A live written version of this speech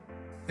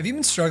Have you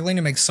been struggling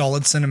to make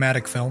solid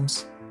cinematic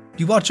films?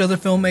 Do you watch other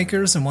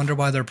filmmakers and wonder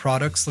why their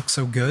products look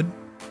so good?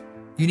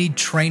 You need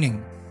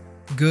training.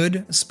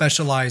 Good,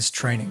 specialized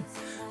training.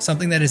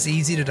 Something that is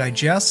easy to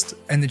digest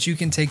and that you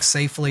can take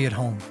safely at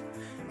home.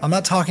 I'm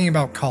not talking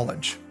about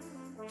college.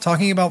 I'm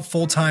talking about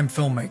full-time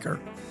filmmaker.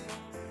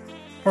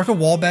 Parker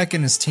Walbeck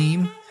and his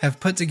team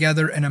have put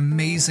together an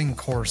amazing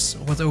course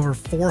with over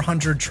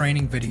 400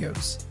 training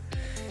videos.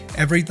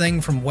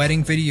 Everything from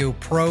Wedding Video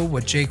Pro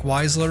with Jake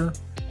Weisler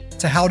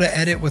to how to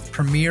edit with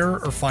Premiere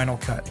or Final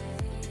Cut.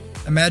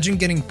 Imagine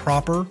getting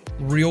proper,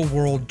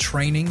 real-world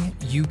training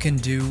you can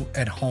do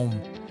at home.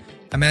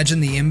 Imagine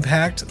the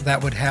impact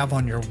that would have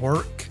on your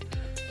work.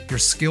 Your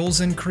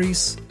skills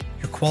increase,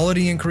 your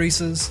quality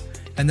increases,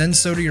 and then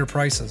so do your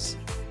prices.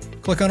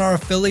 Click on our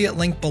affiliate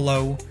link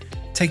below,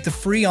 take the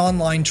free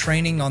online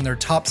training on their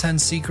top 10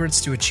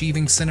 secrets to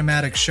achieving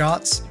cinematic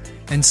shots,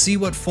 and see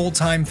what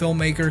full-time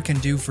filmmaker can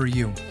do for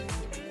you.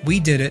 We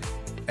did it,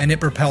 and it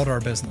propelled our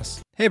business.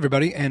 Hey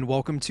everybody, and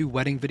welcome to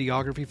Wedding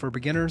Videography for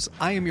Beginners.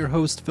 I am your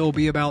host, Phil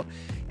Beabout,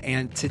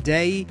 and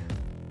today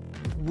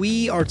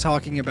we are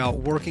talking about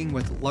working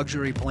with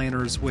luxury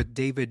planners with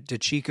David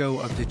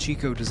DeCicco of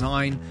DeCicco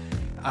Design.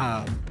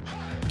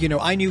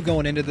 I knew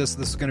going into this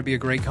was going to be a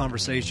great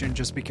conversation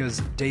just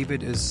because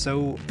David is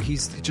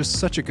he's just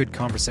such a good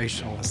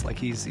conversationalist. Like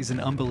he's an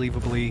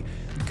unbelievably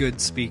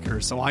good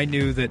speaker. So I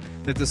knew that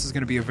this is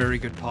going to be a very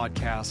good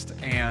podcast.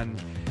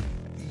 And,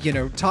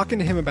 talking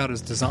to him about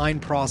his design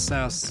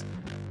process,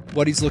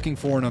 what he's looking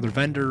for in other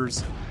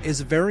vendors is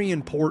very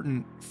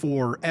important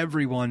for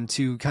everyone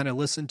to kind of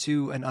listen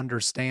to and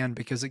understand,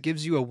 because it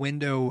gives you a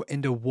window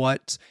into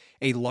what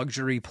a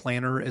luxury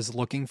planner is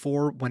looking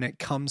for when it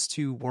comes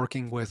to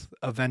working with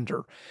a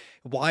vendor.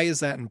 Why is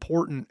that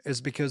important?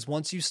 Is because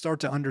once you start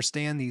to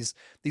understand these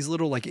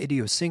little like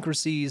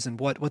idiosyncrasies and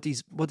what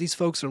these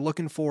folks are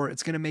looking for,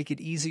 it's going to make it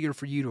easier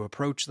for you to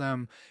approach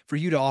them, for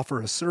you to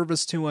offer a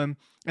service to them,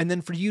 and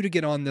then for you to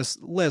get on this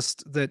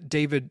list that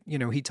David,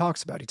 he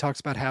talks about. He talks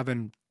about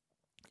having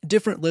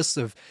different lists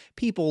of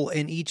people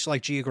in each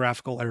like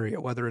geographical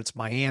area, whether it's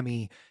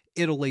Miami,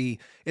 Italy,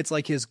 it's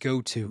like his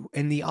go-to.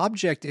 And the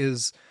object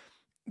is,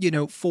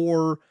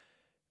 for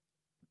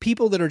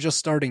people that are just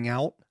starting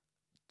out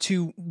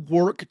to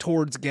work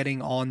towards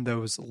getting on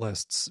those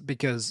lists.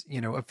 Because,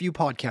 a few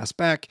podcasts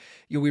back,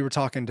 we were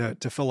talking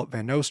to Philip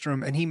Van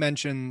Nostrum, and he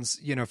mentions,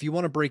 if you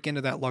want to break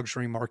into that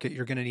luxury market,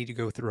 you're going to need to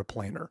go through a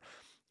planner.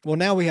 Well,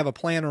 now we have a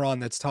planner on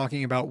that's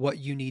talking about what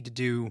you need to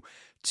do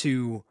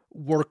to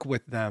work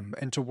with them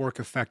and to work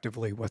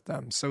effectively with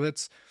them. So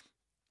it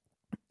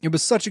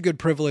was such a good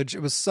privilege.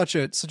 It was such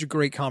a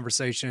great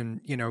conversation.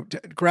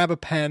 Grab a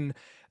pen,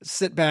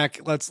 sit back.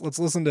 Let's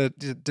listen to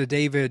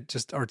David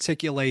just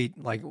articulate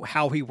like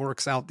how he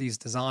works out these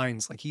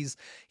designs. Like he's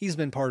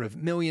been part of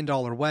 $1 million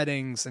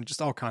weddings and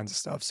just all kinds of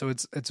stuff. So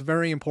it's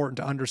very important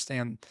to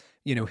understand,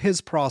 his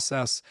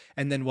process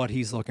and then what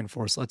he's looking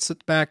for. So let's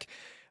sit back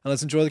and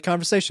let's enjoy the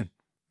conversation.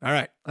 All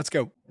right, let's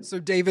go. So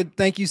David,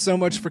 thank you so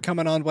much for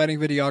coming on Wedding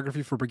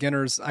Videography for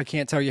Beginners. I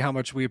can't tell you how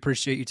much we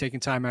appreciate you taking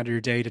time out of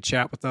your day to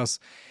chat with us.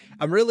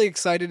 I'm really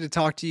excited to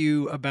talk to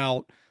you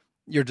about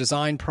your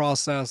design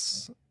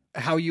process,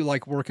 how you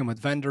like working with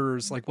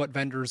vendors, like what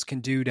vendors can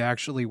do to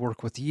actually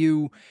work with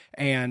you.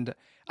 And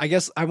I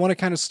guess I want to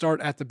kind of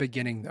start at the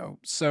beginning though.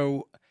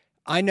 So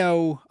I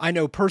know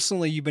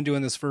personally you've been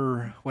doing this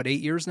for 8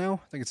 years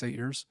now? I think it's 8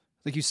 years.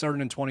 I think you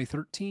started in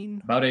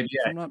 2013. About 8, if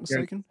I'm not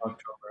mistaken.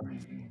 October.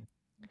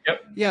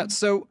 Yep. Yeah.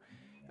 So,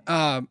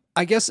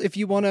 I guess if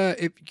you want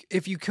to,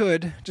 if you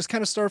could just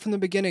kind of start from the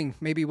beginning,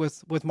 maybe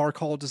with Mark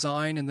Hall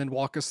Design, and then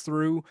walk us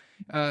through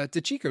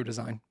DeCicco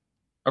Design.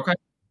 Okay.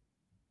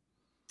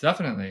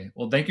 Definitely.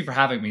 Well, thank you for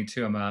having me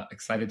too. I'm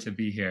excited to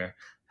be here.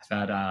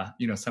 I've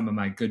had, some of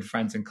my good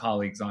friends and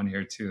colleagues on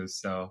here too.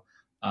 So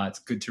it's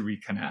good to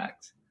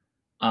reconnect.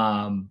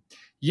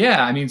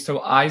 So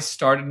I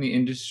started in the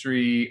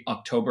industry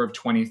October of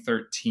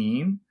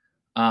 2013.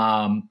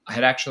 I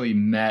had actually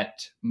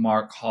met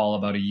Mark Hall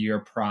about a year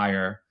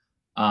prior.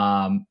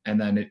 And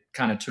then it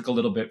kind of took a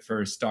little bit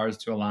for stars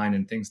to align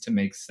and things to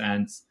make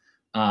sense.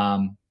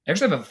 I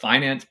actually have a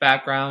finance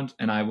background,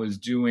 and I was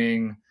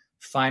doing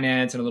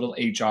finance and a little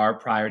HR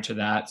prior to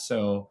that.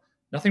 So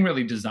nothing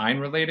really design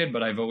related,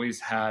 but I've always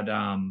had,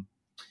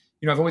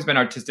 I've always been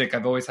artistic.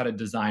 I've always had a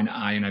design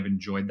eye, and I've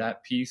enjoyed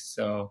that piece.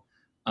 So,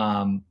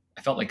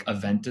 I felt like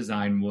event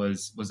design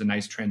was a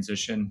nice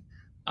transition.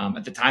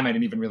 At the time, I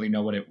didn't even really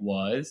know what it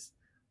was.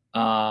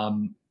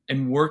 And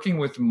working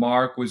with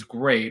Mark was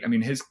great. I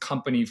mean, his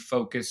company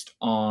focused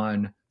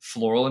on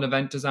floral and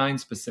event design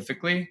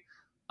specifically,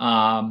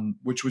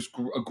 which was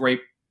a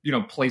great,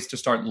 place to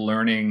start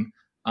learning.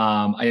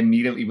 I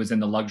immediately was in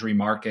the luxury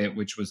market,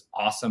 which was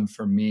awesome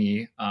for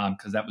me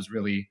because that was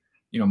really,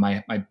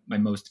 my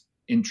most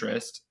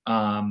interest.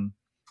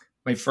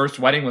 My first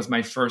wedding was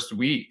my first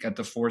week at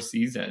the Four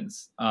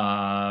Seasons,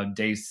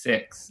 day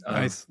 6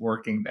 of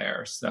working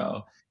there.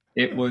 So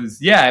it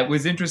was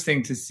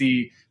interesting to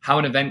see how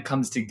an event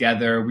comes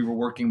together. We were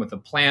working with a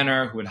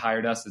planner who had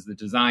hired us as the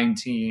design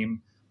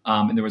team.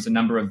 And there was a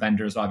number of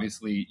vendors,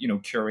 obviously,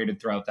 curated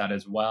throughout that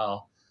as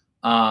well.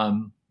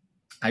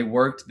 I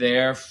worked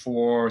there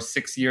for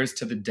 6 years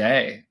to the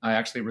day. I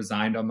actually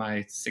resigned on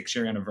my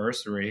 6-year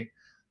anniversary.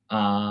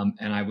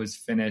 And I was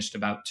finished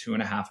about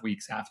 2.5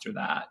 weeks after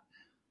that.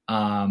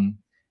 And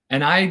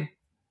I,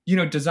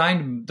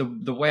 designed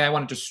the way I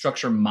wanted to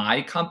structure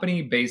my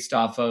company based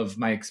off of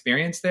my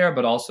experience there,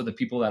 but also the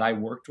people that I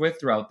worked with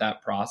throughout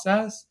that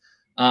process.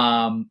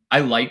 I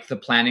like the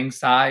planning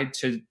side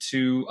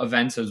to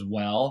events as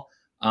well.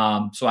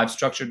 So I've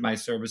structured my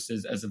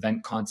services as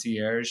event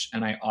concierge,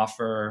 and I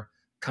offer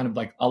kind of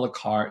like a la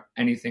carte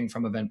anything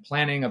from event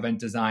planning, event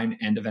design,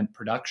 and event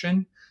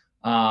production.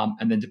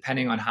 And then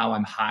depending on how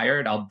I'm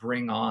hired, I'll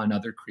bring on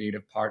other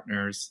creative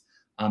partners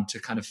to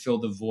kind of fill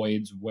the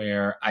voids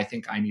where I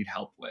think I need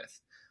help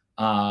with.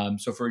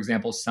 So for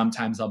example,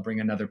 sometimes I'll bring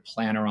another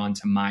planner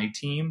onto my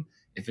team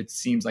if it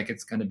seems like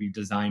it's going to be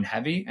design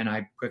heavy, and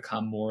I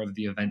become more of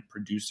the event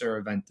producer,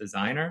 event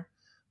designer.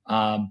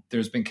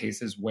 There's been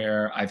cases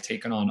where I've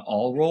taken on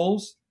all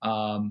roles.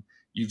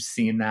 You've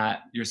seen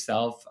that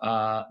yourself.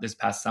 This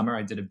past summer,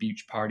 I did a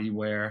beach party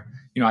where,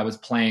 I was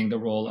playing the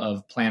role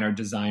of planner,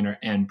 designer,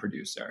 and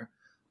producer.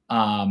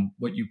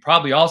 What you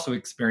probably also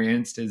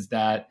experienced is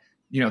that,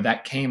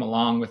 that came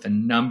along with a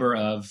number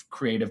of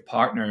creative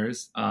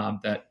partners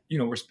that,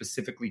 were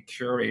specifically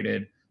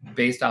curated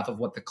based off of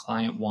what the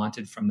client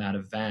wanted from that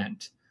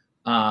event.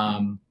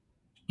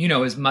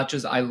 As much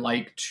as I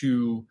like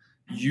to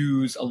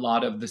use a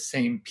lot of the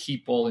same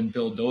people and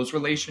build those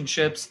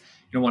relationships,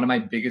 one of my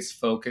biggest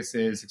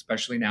focuses,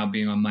 especially now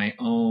being on my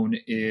own,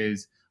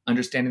 is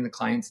understanding the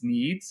client's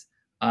needs,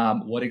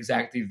 what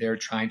exactly they're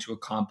trying to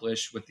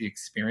accomplish with the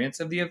experience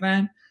of the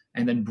event,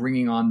 and then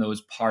bringing on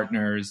those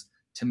partners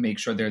to make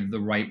sure they're the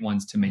right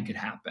ones to make it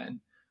happen.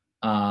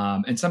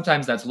 And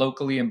sometimes that's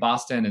locally in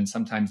Boston, and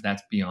sometimes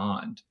that's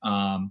beyond.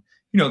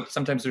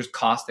 Sometimes there's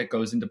cost that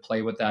goes into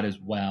play with that as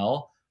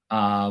well.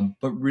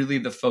 But really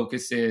the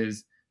focus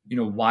is,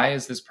 why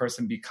is this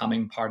person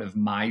becoming part of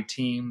my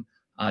team?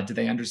 Do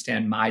they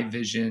understand my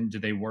vision? Do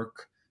they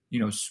work,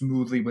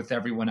 smoothly with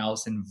everyone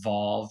else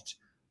involved?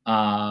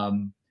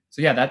 So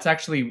yeah, that's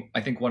actually,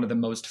 I think, one of the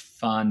most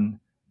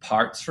fun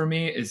parts for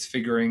me is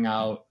figuring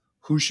out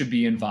who should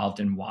be involved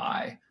and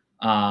why.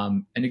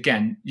 And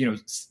again,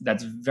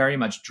 that's very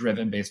much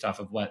driven based off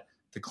of what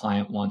the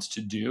client wants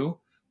to do.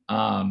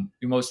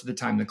 Most of the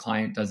time, the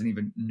client doesn't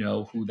even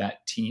know who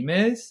that team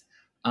is,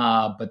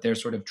 but they're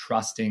sort of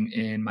trusting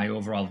in my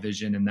overall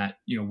vision and that,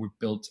 we've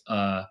built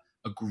a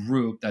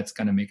group that's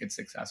going to make it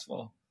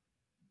successful.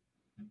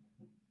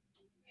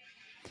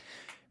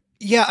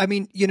 Yeah, I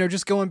mean,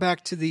 just going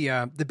back to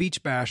the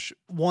Beach Bash,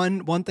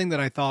 one thing that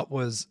I thought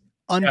was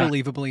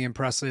unbelievably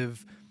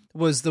impressive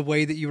was the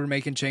way that you were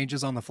making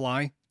changes on the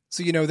fly.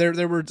 So,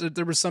 there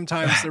were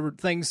sometimes there were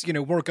things,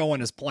 weren't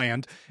going as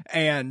planned,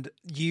 and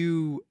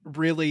you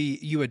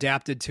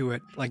adapted to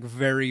it like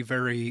very,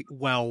 very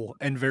well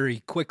and very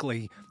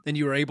quickly. Then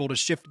you were able to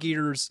shift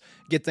gears,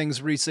 get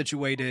things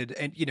resituated,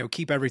 and,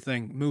 keep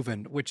everything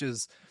moving, which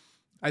is,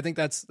 I think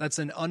that's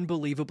an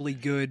unbelievably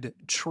good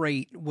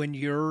trait when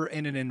you're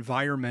in an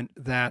environment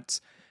that,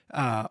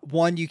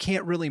 one, you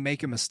can't really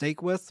make a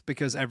mistake with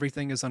because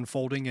everything is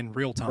unfolding in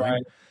real time,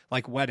 right,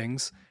 like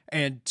weddings.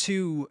 And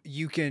two,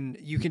 you can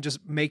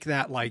just make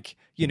that like,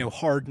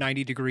 hard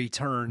 90-degree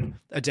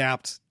turn,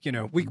 adapt,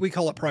 we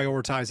call it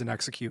prioritize and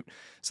execute.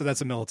 So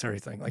that's a military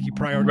thing. Like you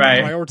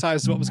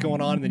prioritized what was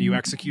going on, and then you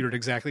executed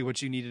exactly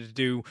what you needed to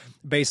do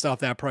based off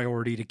that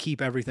priority to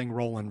keep everything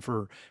rolling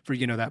for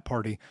that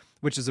party,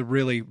 which is a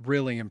really,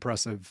 really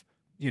impressive,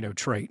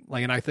 trait.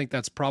 Like, and I think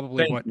that's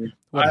probably what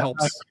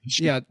helps.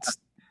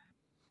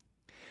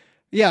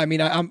 Yeah, I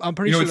mean, I'm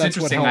pretty sure that's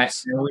what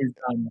helps.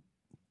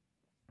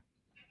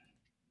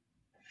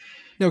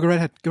 No, go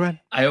ahead.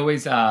 I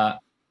always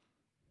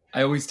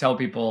tell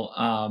people,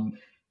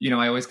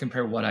 I always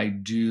compare what I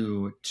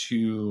do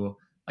to,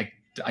 like,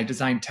 I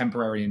design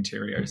temporary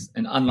interiors,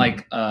 and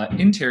unlike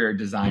interior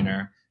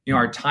designer,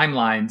 our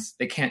timelines,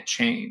 they can't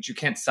change. You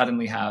can't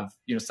suddenly have,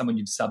 someone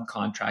you've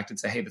subcontracted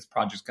say, hey, this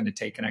project's going to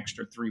take an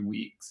extra 3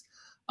 weeks.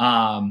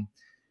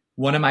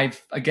 One of my,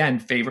 again,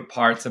 favorite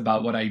parts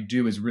about what I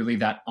do is really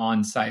that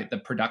on-site, the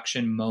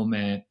production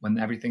moment when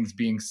everything's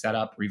being set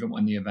up, or even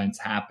when the event's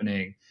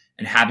happening,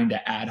 and having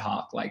to ad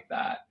hoc like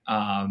that.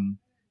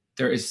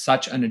 There is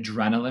such an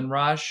adrenaline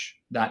rush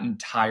that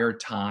entire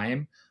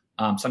time.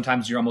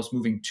 Sometimes you're almost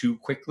moving too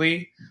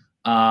quickly.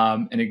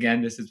 And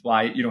again, this is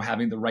why,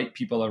 having the right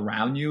people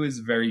around you is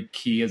very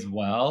key as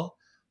well.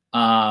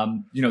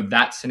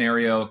 That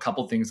scenario, a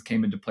couple things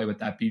came into play with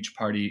that beach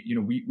party.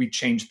 We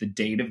changed the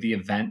date of the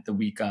event the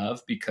week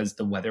of because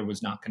the weather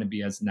was not going to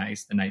be as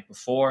nice the night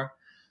before.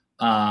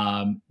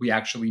 We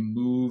actually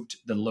moved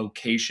the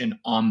location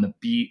on the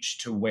beach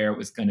to where it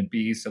was going to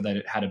be so that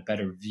it had a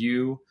better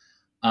view.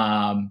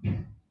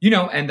 And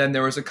then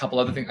there was a couple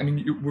other things. I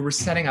mean, we were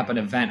setting up an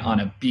event on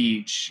a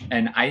beach,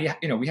 and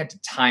we had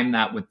to time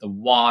that with the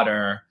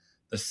water,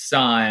 the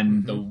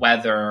sun, the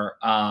weather,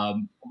 a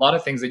lot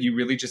of things that you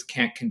really just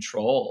can't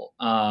control.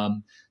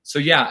 So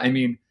yeah, I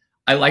mean,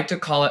 I like to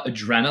call it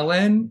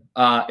adrenaline.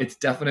 It's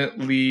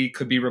definitely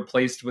could be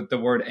replaced with the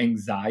word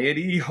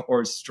anxiety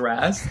or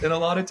stress in a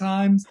lot of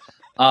times.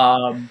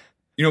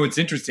 It's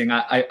interesting.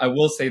 I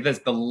will say this: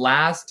 the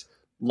last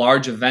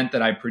large event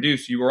that I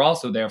produced, you were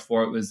also there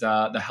for. It was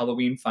the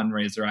Halloween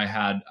fundraiser I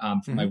had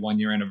for my 1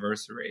 year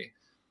anniversary.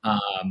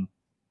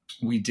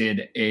 We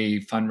did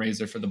a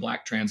fundraiser for the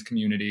Black trans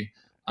community,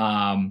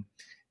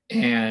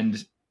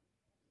 and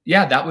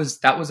yeah, that was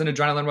an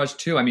adrenaline rush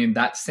too. I mean,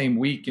 that same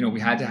week, we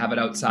had to have it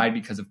outside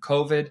because of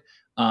COVID.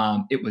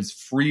 It was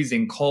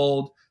freezing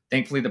cold.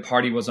 Thankfully, the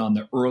party was on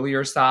the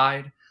earlier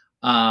side.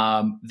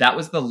 That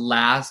was the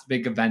last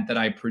big event that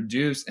I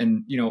produced.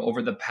 And,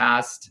 over the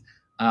past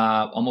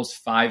almost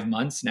 5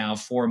 months now,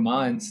 4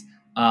 months,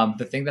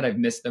 the thing that I've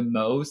missed the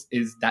most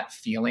is that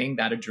feeling,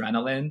 that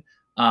adrenaline.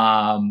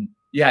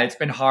 Yeah, it's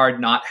been hard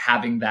not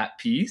having that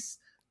piece.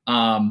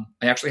 I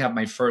actually have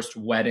my first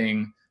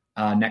wedding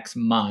next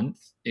month.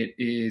 It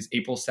is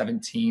April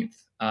 17th.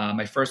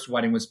 My first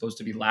wedding was supposed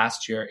to be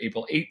last year,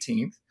 April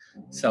 18th.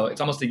 So it's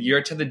almost a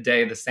year to the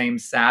day, the same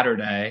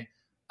Saturday,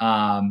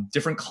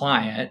 different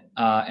client.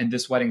 And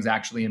this wedding's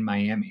actually in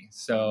Miami.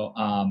 So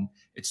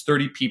it's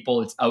 30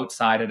 people. It's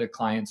outside at a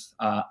client's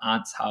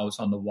aunt's house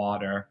on the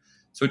water.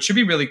 So it should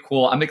be really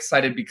cool. I'm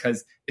excited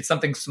because it's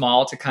something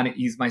small to kind of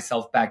ease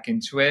myself back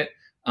into it.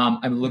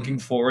 I'm looking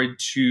forward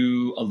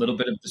to a little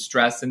bit of the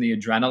stress and the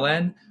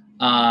adrenaline.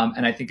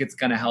 And I think it's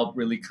going to help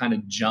really kind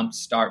of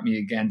jumpstart me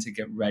again to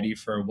get ready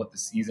for what the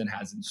season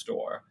has in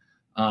store.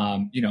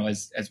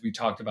 As we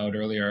talked about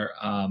earlier,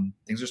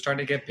 things are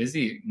starting to get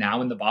busy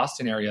now in the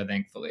Boston area,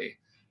 thankfully.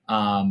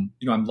 I'm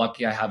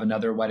lucky I have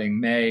another wedding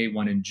May,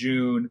 one in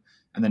June,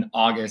 and then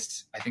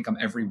August. I think I'm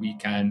every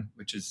weekend,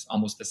 which is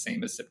almost the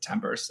same as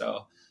September.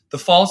 So the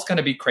fall's going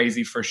to be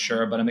crazy for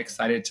sure, but I'm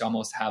excited to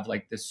almost have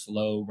like this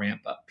slow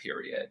ramp up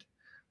period.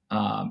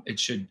 It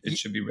should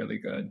be really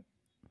good.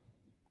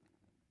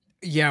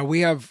 Yeah, we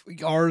have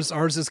ours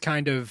is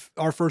kind of,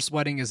 our first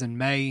wedding is in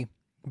May,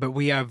 but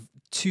we have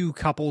 2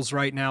 couples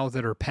right now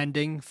that are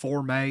pending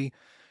for May.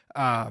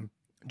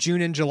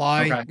 June and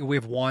July, okay. We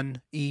have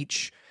 1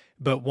 each,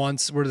 but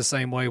once we're the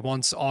same way.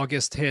 Once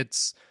August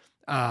hits,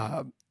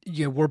 we're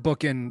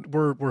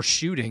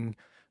shooting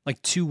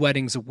like 2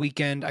 weddings a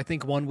weekend. I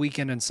think 1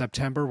 weekend in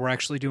September, we're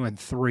actually doing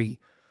 3.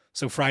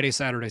 So Friday,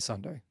 Saturday,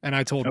 Sunday. And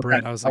I told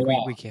Britt, I was like,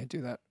 we can't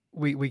do that.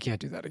 We can't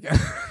do that again.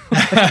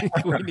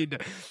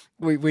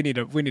 we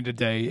need a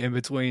day in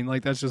between.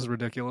 Like, that's just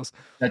ridiculous.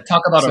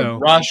 Talk about a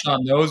rush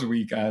on those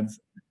weekends.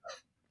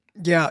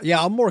 Yeah.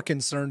 I'm more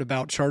concerned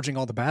about charging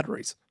all the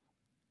batteries.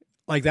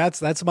 Like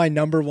that's my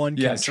number one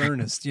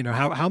concern is,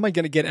 how am I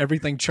going to get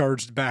everything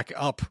charged back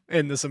up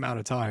in this amount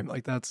of time?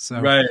 Like that's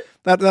right.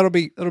 That'll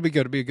be good.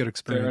 It'll be a good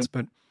experience.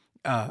 Fair.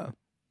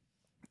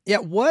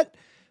 But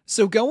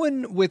so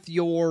going with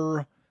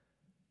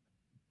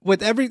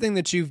everything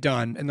that you've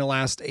done in the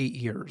last 8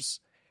 years,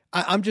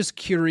 I'm just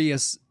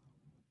curious,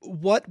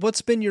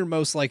 what's been your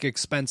most like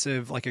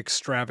expensive, like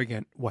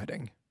extravagant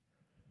wedding?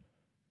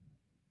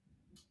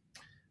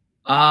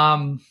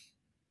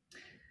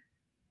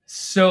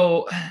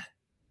 So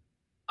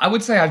I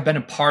would say I've been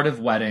a part of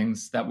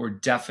weddings that were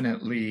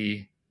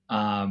definitely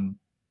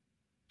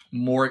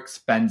more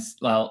expensive.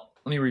 Well,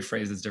 let me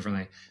rephrase this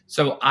differently.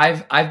 So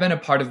I've been a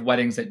part of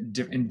weddings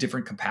in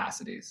different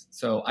capacities.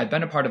 So I've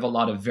been a part of a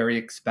lot of very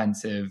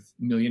expensive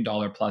 $1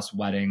 million plus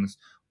weddings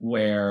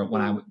where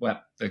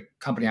the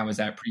company I was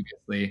at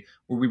previously,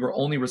 where we were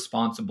only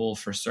responsible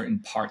for certain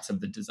parts of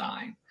the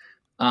design.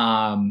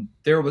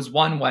 There was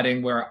one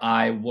wedding where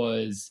I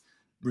was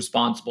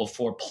responsible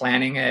for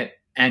planning it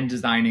and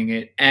designing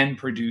it and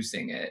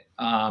producing it.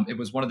 It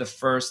was one of the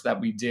first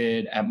that we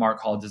did at Mark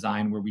Hall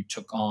Design where we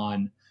took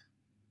on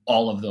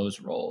all of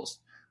those roles.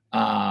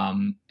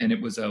 And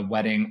it was a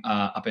wedding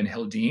up in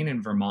Hildene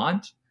in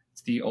Vermont.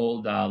 It's the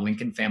old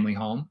Lincoln family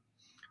home.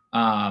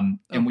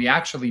 And we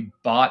actually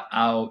bought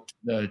out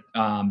the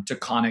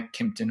Taconic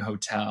Kimpton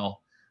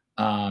Hotel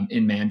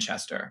in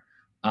Manchester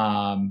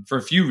for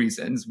a few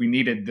reasons. We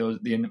needed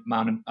the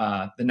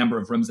number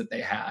of rooms that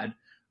they had.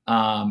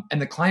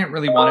 And the client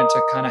really wanted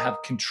to kind of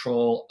have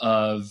control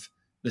of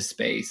the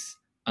space.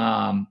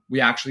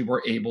 We actually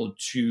were able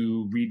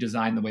to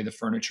redesign the way the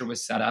furniture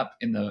was set up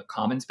in the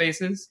common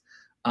spaces.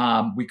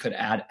 We could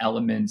add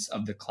elements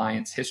of the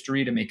client's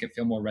history to make it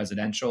feel more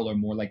residential or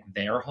more like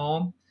their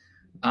home.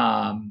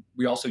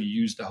 We also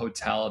used the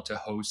hotel to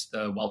host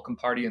the welcome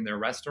party in their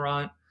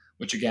restaurant,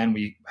 which again,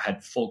 we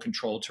had full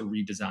control to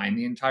redesign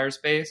the entire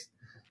space.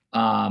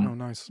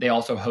 Nice. They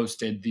also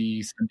hosted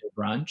the Sunday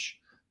brunch.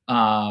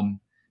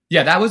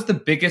 That was the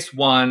biggest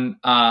one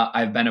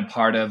I've been a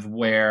part of,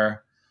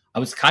 where I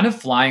was kind of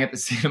flying at the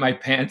seat of my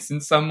pants in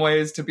some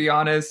ways, to be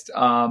honest,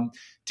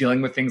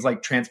 dealing with things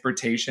like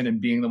transportation and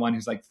being the one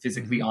who's like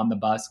physically on the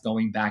bus,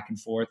 going back and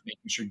forth,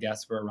 making sure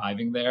guests were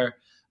arriving there.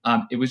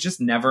 It was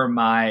just never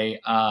my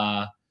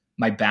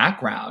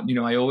background.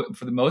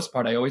 For the most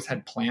part, I always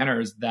had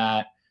planners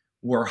that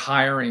were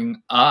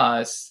hiring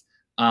us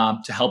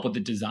to help with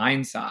the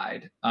design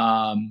side.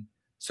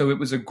 So it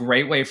was a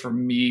great way for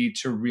me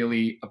to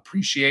really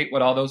appreciate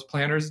what all those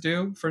planners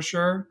do for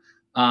sure.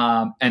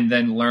 And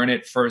then learn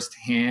it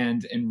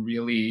firsthand and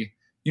really,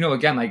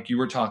 again, like you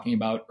were talking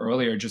about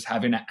earlier, just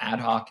having an ad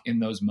hoc in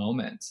those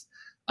moments.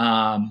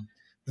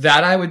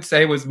 That I would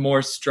say was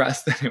more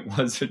stress than it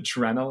was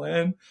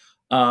adrenaline.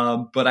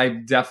 But I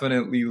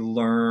definitely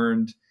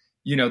learned,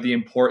 the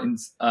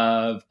importance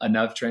of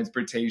enough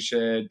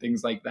transportation,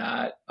 things like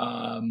that,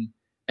 and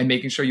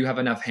making sure you have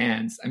enough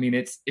hands. I mean,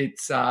 it's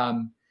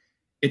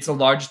a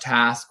large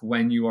task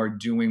when you are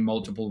doing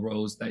multiple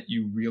roles that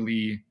you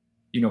really,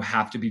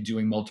 have to be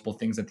doing multiple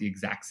things at the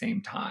exact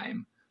same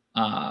time.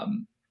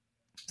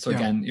 So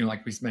again,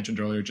 like we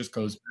mentioned earlier, it just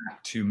goes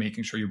back to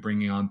making sure you're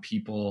bringing on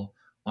people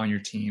on your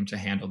team to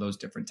handle those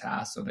different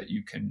tasks so that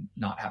you can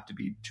not have to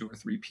be 2 or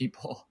 3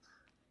 people.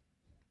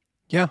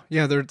 Yeah.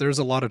 There's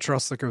a lot of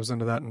trust that goes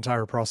into that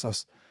entire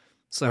process.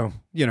 So,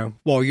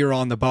 while you're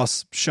on the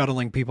bus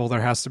shuttling people,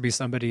 there has to be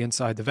somebody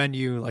inside the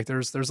venue. Like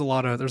there's a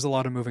lot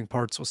of moving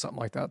parts with something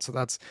like that. So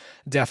that's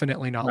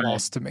definitely not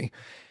lost to me.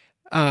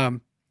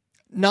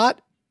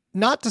 Not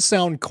to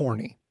sound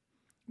corny,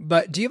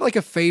 but do you have like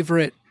a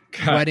favorite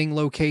wedding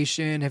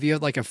location? Have you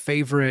had like a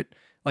favorite,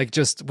 like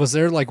was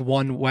there like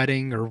one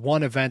wedding or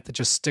one event that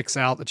just sticks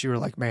out that you were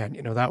like, man,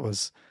 that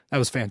was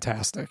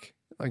fantastic?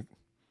 Like,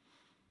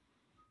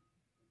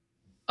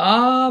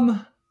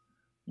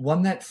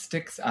 one that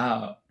sticks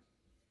out.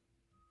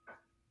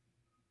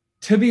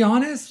 To be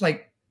honest,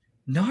 like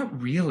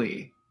not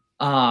really.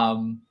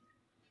 I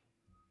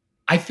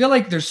feel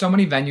like there's so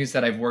many venues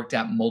that I've worked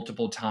at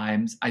multiple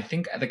times. I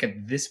think like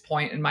at this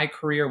point in my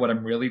career, what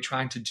I'm really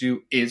trying to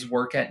do is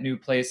work at new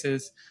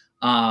places.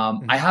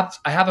 I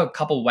have a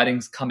couple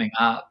weddings coming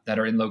up that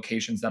are in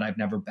locations that I've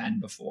never been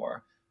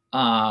before.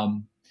 I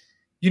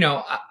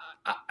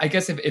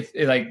guess if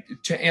like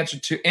to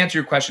answer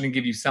your question and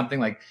give you something,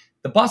 like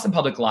the Boston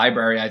Public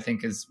Library, I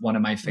think is one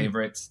of my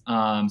favorites,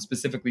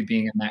 specifically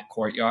being in that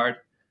courtyard.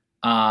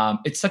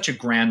 It's such a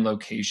grand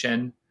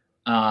location.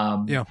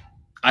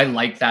 I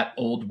like that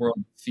old world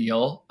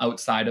feel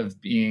outside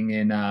of being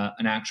in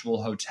an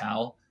actual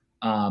hotel.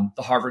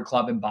 The Harvard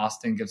Club in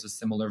Boston gives a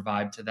similar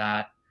vibe to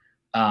that.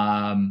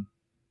 And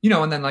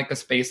then like a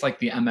space like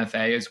the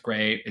MFA is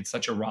great. It's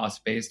such a raw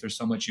space. There's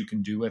so much you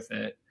can do with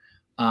it.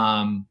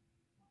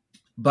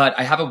 But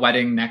I have a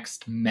wedding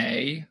next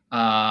May,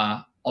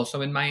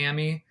 also in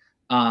Miami.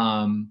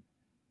 And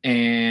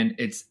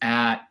it's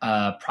at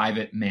a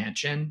private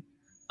mansion.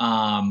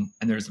 And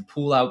there's a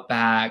pool out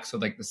back. So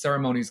like the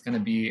ceremony is going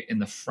to be in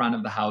the front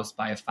of the house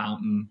by a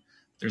fountain.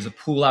 There's a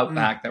pool out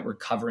back that we're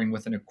covering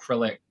with an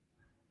acrylic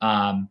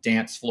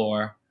dance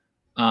floor.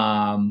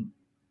 I'm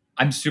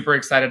super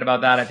excited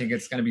about that. I think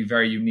it's going to be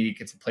very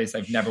unique. It's a place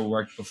I've never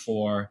worked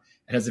before.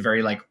 It has a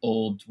very like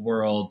old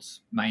world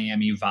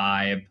Miami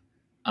vibe.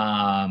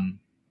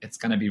 It's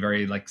going to be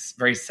very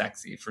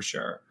sexy for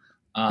sure.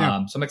 So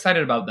I'm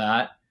excited about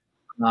that.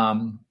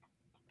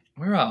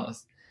 Where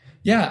else?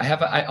 Yeah,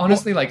 I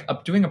honestly like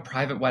doing a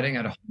private wedding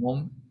at a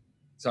home.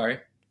 Sorry.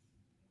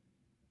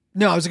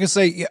 No, I was going to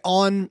say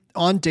on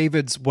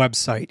David's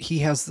website, he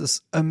has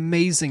this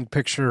amazing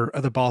picture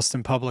of the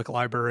Boston Public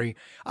Library.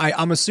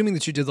 I'm assuming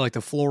that you did like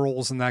the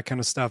florals and that kind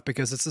of stuff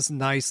because it's this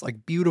nice,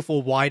 like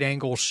beautiful wide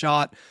angle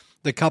shot.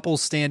 The couple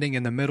standing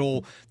in the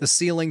middle, the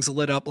ceiling's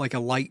lit up like a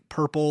light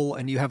purple,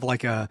 and you have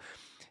like a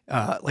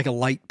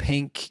light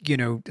pink,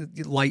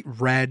 light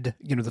red,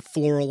 the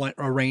floral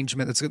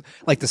arrangement. That's good.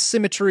 Like the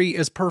symmetry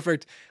is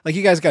perfect. Like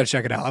you guys got to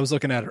check it out. I was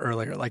looking at it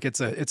earlier. Like it's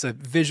a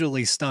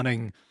visually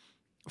stunning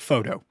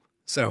photo.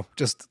 So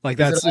just like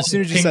that's as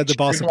soon as you said the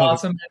Boston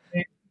Blossom.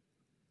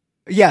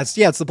 Yeah,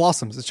 it's the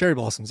blossoms. It's cherry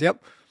blossoms.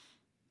 Yep.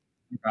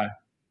 Okay.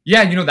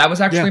 Yeah, that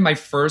was actually my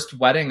first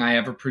wedding I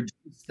ever produced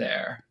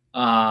there.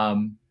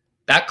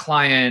 That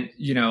client,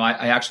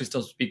 I actually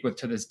still speak with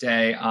to this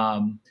day.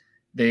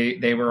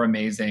 They were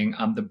amazing.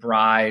 The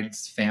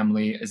bride's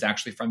family is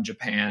actually from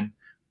Japan.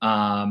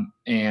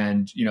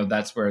 And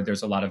that's where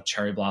there's a lot of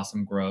cherry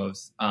blossom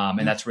groves.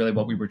 And that's really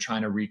what we were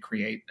trying to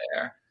recreate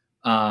there.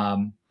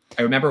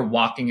 I remember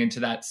walking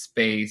into that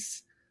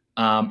space.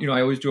 I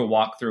always do a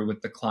walkthrough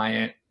with the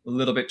client a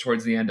little bit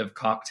towards the end of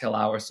cocktail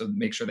hour. So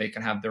make sure they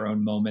can have their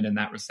own moment in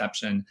that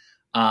reception.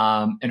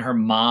 And her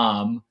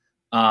mom,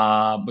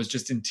 was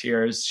just in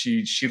tears.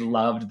 She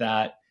loved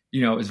that,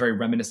 it was very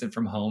reminiscent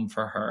from home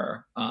for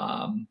her.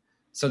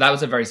 So that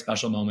was a very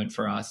special moment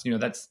for us.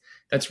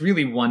 That's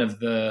really one of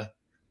the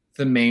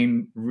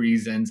main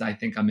reasons I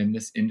think I'm in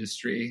this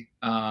industry,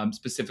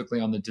 specifically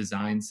on the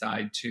design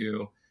side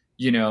too.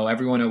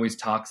 Everyone always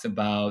talks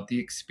about the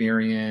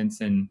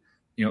experience and,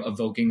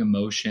 evoking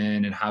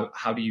emotion and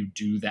how do you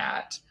do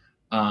that?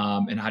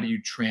 And how do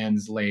you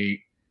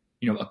translate,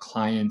 a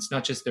client's,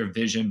 not just their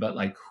vision, but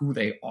like who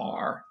they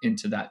are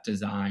into that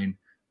design.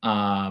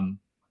 And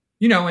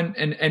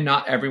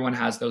not everyone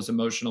has those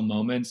emotional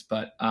moments,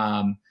 but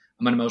I'm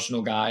an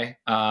emotional guy.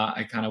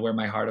 I kind of wear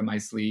my heart on my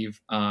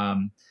sleeve.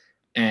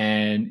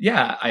 And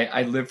yeah,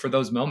 I live for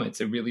those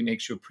moments. It really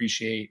makes you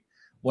appreciate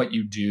what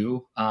you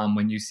do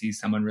when you see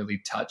someone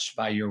really touched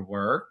by your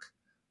work.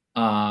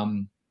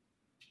 Um,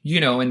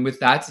 and with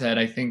that said,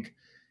 I think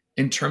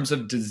in terms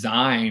of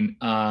design,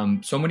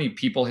 so many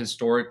people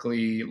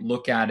historically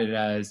look at it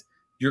as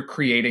you're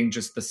creating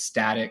just the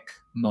static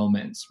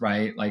moments,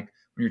 right? Like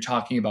when you're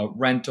talking about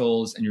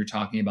rentals and you're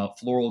talking about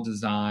floral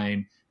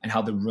design and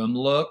how the room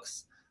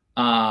looks.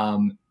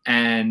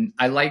 And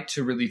I like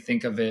to really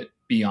think of it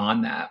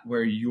beyond that,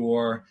 where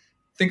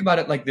think about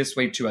it like this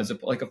way too,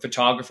 like a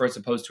photographer as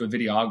opposed to a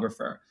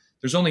videographer.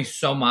 There's only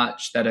so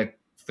much that a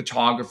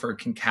photographer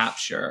can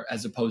capture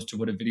as opposed to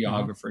what a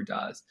videographer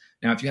does.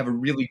 Now, if you have a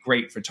really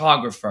great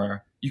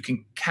photographer, you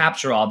can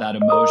capture all that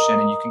emotion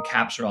and you can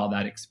capture all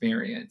that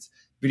experience.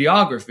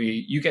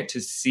 Videography, you get to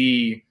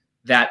see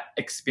that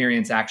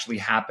experience actually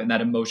happen,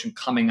 that emotion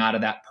coming out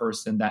of that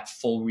person, that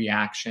full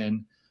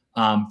reaction.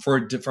 For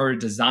a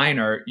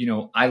designer,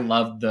 I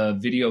love the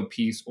video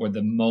piece or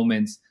the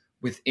moments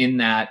within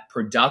that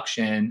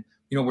production,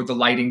 where the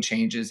lighting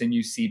changes and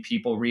you see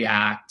people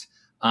react,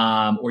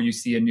 or you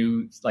see a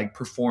new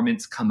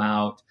performance come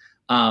out.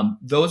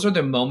 Those are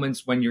the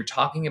moments when you're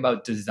talking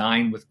about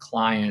design with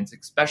clients,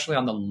 especially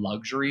on the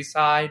luxury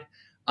side.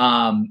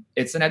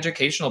 It's an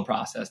educational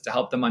process to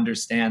help them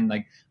understand,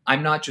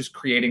 I'm not just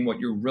creating what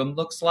your room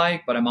looks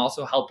like, but I'm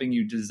also helping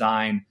you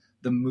design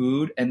the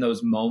mood and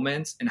those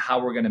moments and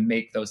how we're going to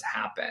make those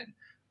happen.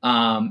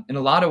 In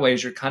a lot of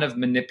ways, you're kind of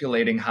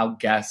manipulating how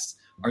guests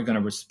are going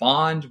to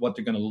respond, what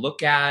they're going to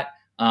look at,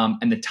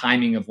 and the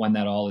timing of when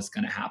that all is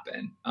going to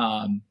happen.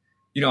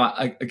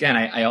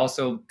 I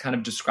also kind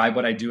of describe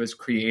what I do as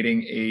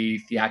creating a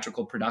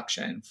theatrical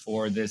production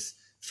for this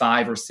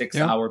 5 or 6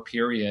 hour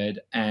period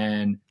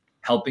and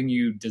helping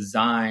you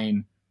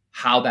design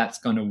how that's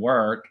going to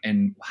work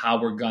and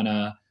how we're going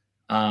to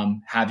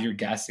have your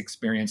guests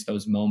experience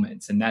those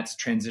moments. And that's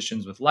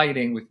transitions with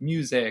lighting, with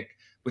music,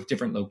 with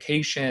different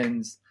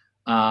locations.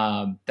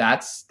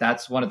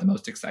 That's one of the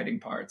most exciting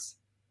parts.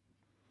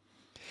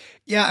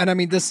 Yeah, and I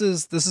mean this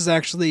is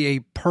actually a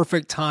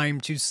perfect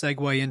time to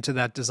segue into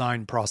that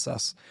design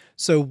process.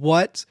 So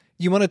what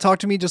you want to talk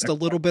to me just a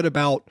little bit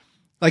about,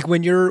 like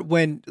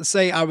when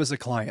say I was a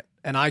client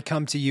and I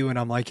come to you and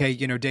I'm like, hey,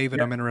 David,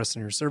 I'm interested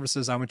in your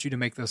services. I want you to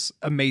make this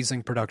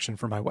amazing production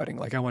for my wedding.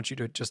 Like I want you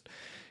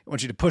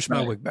to push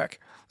my wig back.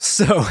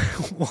 So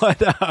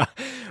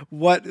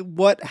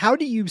how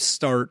do you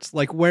start?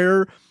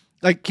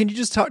 Can you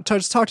just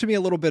talk to me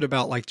a little bit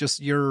about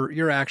just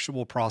your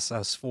actual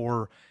process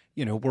for,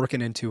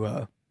 working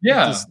into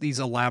these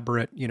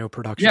elaborate,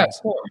 productions? Yeah,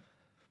 of course.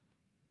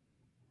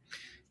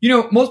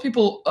 Most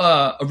people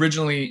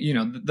originally,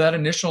 that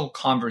initial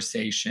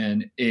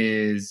conversation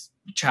is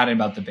chatting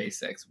about the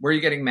basics. Where are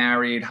you getting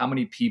married? How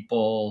many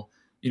people?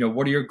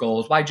 What are your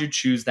goals? Why'd you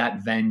choose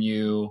that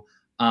venue?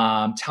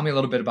 Tell me a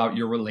little bit about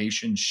your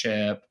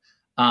relationship.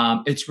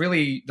 It's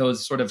really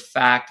those sort of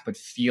fact but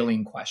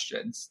feeling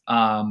questions.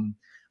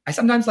 I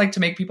sometimes like to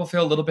make people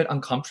feel a little bit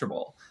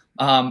uncomfortable.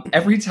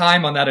 Every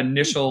time on that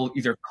initial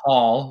either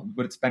call,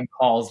 but it's been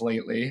calls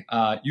lately,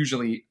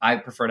 usually I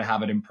prefer to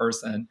have it in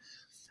person.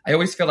 I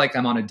always feel like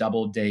I'm on a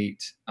double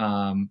date,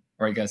 or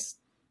I guess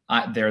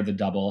they're the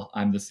double.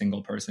 I'm the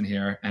single person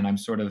here, and I'm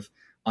sort of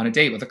on a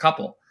date with a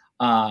couple,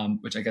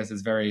 which I guess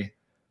is very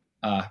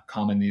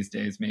common these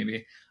days,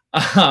 maybe.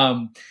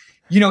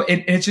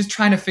 It's just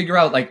trying to figure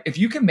out, if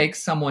you can make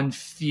someone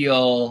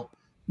feel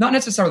not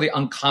necessarily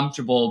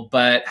uncomfortable,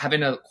 but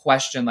having a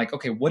question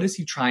okay, what is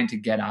he trying to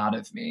get out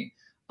of me?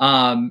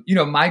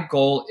 My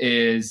goal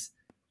is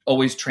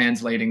always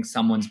translating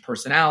someone's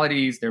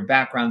personalities, their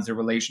backgrounds, their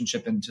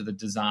relationship into the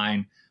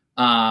design.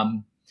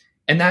 And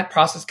that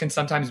process can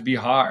sometimes be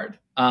hard.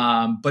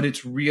 But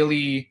it's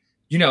really,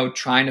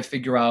 trying to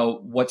figure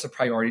out what's a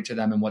priority to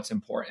them and what's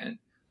important.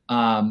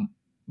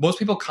 Most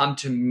people come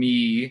to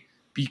me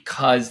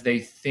because they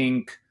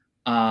think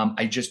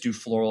I just do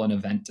floral and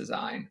event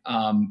design.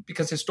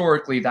 Because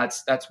historically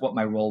that's what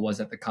my role was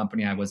at the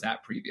company I was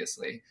at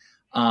previously.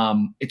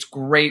 It's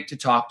great to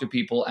talk to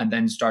people and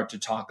then start to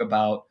talk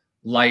about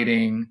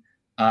lighting,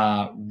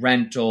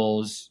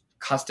 rentals,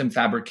 custom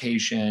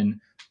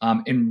fabrication,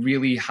 and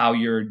really how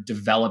you're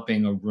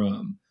developing a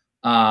room.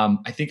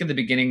 I think in the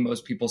beginning,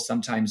 most people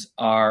sometimes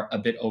are a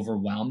bit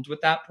overwhelmed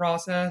with that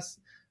process.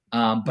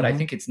 But I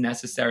think it's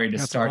necessary to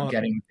start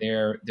getting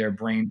their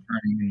brain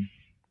turning.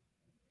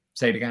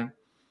 Say it again.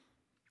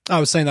 I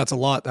was saying that's a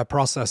lot. That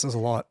process is a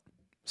lot.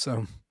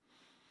 So.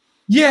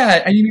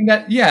 Yeah.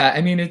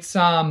 It's,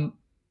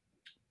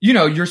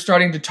 you're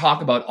starting to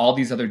talk about all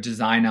these other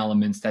design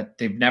elements that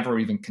they've never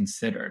even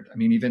considered.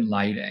 Even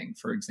lighting,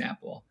 for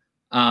example.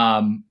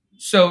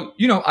 So,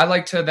 I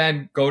like to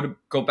then go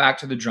back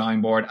to the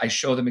drawing board. I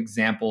show them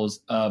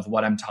examples of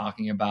what I'm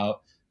talking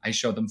about. I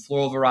show them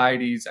floral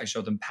varieties. I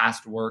show them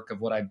past work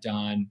of what I've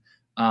done,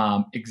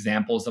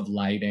 examples of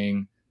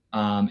lighting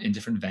in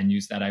different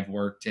venues that I've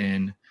worked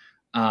in.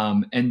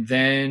 And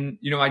then,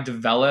 I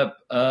develop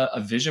a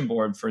vision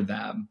board for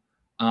them.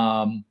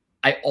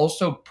 I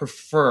also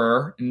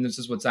prefer, and this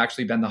is what's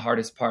actually been the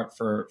hardest part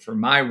for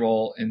my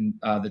role in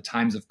the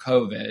times of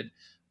COVID,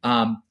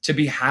 to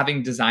be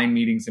having design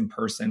meetings in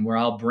person where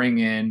I'll bring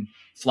in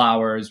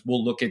flowers,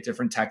 we'll look at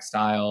different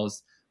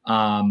textiles.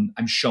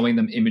 I'm showing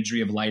them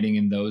imagery of lighting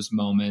in those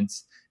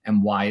moments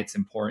and why it's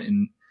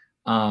important.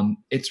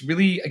 It's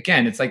really,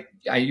 again, it's like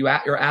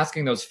you're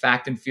asking those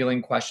fact and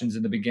feeling questions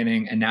in the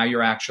beginning, and now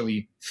you're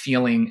actually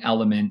feeling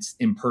elements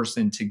in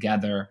person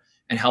together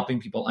and helping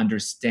people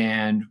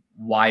understand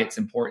why it's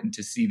important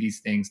to see these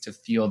things, to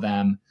feel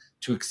them,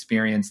 to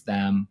experience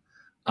them.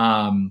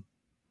 And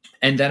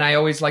then I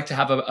always like to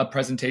have a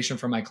presentation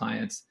for my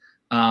clients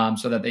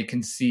so that they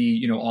can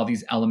see, all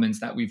these elements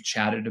that we've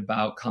chatted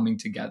about coming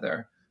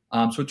together.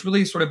 So it's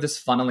really sort of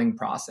this funneling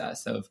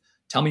process of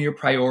tell me your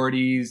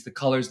priorities, the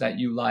colors that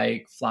you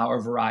like, flower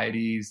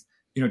varieties,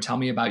 tell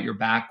me about your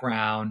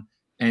background,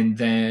 and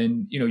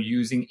then,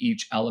 using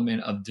each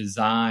element of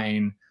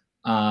design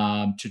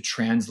to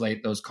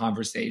translate those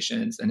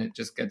conversations. And it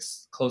just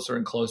gets closer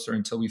and closer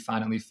until we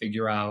finally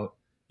figure out,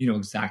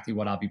 exactly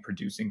what I'll be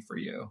producing for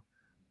you.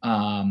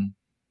 And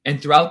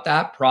throughout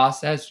that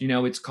process,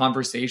 it's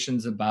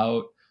conversations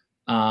about,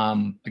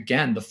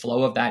 again, the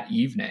flow of that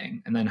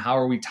evening. And then how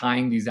are we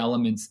tying these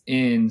elements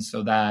in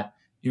so that,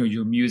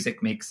 your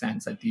music makes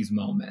sense at these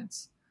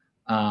moments.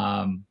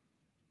 I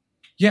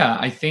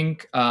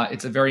think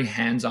it's a very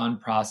hands-on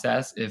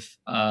process if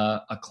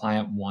a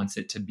client wants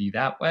it to be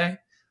that way.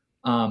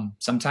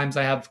 Sometimes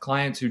I have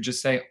clients who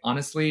just say,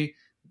 honestly,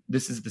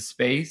 this is the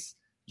space.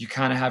 You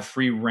kind of have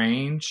free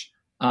reign.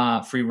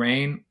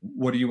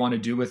 What do you want to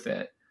do with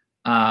it?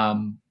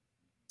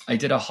 I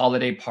did a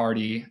holiday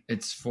party.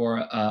 It's for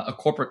a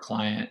corporate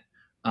client.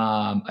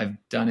 I've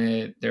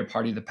done their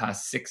party the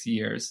past 6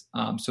 years.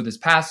 So this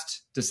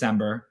past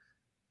December,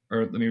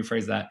 or let me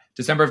rephrase that,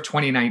 December of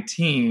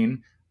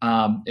 2019,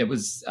 it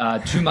was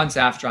 2 months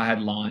after I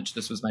had launched.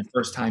 This was my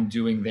first time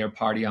doing their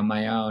party on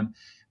my own.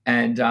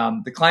 And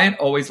the client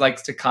always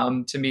likes to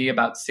come to me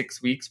about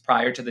 6 weeks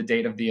prior to the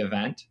date of the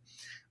event,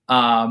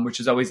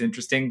 which is always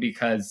interesting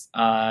because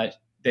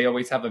they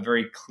always have a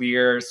very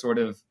clear sort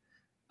of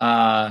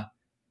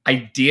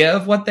idea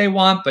of what they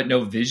want, but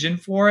no vision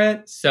for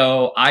it.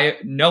 So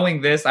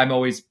knowing this, I'm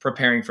always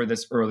preparing for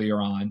this earlier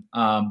on.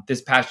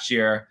 This past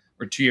year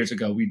or 2 years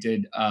ago, we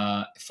did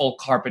full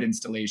carpet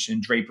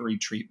installation, drapery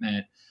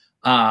treatment.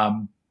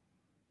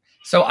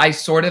 So I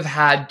sort of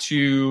had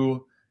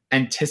to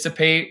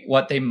anticipate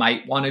what they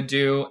might want to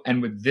do.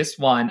 And with this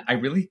one, I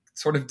really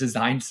sort of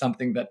designed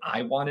something that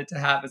I wanted to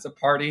have as a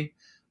party.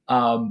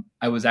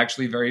 I was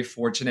actually very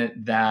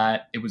fortunate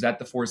that it was at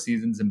the Four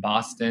Seasons in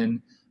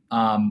Boston.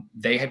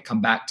 They had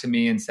come back to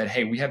me and said,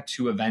 hey, we have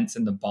 2 events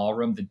in the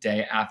ballroom the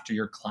day after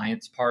your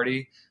client's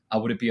party.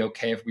 Would it be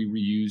okay if we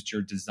reused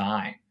your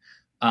design?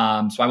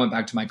 So I went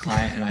back to my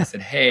client and I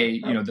said, hey,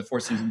 the Four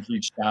Seasons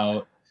reached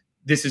out.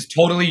 This is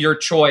totally your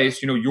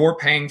choice. You're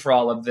paying for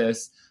all of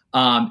this.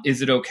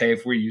 Is it okay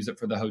if we use it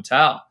for the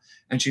hotel?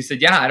 And she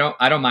said, yeah,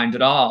 I don't mind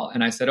at all.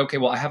 And I said, okay,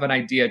 well, I have an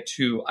idea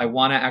too. I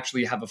want to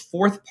actually have a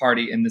 4th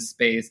party in this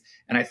space.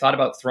 And I thought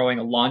about throwing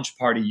a launch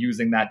party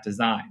using that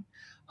design.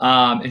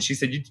 And she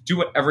said, you do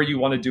whatever you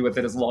want to do with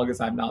it as long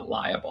as I'm not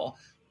liable.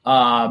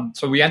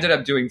 So we ended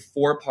up doing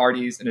 4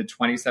 parties in a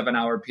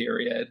 27-hour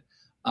period.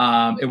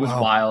 It was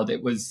wild.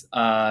 It was,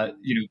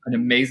 an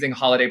amazing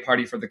holiday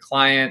party for the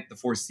client. The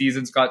Four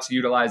Seasons got to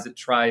utilize it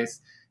twice.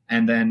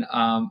 And then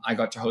I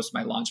got to host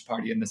my launch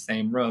party in the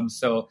same room.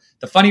 So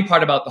the funny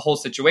part about the whole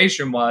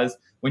situation was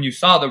when you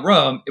saw the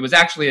room, it was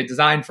actually a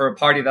design for a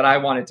party that I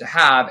wanted to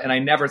have. And I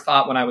never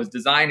thought when I was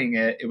designing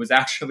it, it was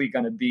actually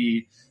going to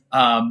be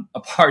a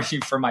party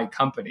for my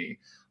company.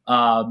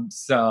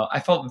 So I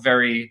felt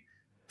very,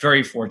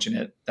 very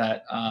fortunate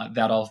that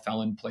that all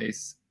fell into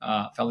place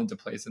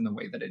in the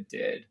way that it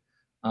did.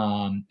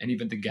 And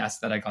even the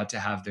guests that I got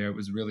to have there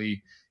was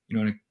really,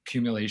 an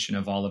accumulation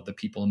of all of the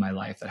people in my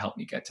life that helped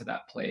me get to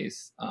that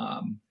place,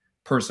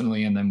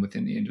 personally, and then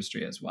within the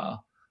industry as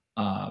well.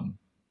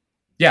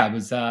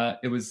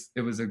 It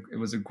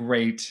was a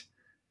great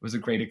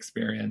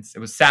experience. It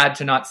was sad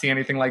to not see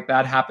anything like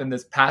that happen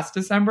this past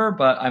December,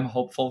 but I'm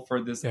hopeful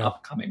for this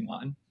upcoming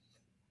one.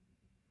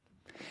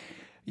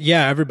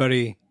 Yeah,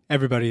 everybody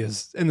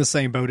is in the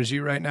same boat as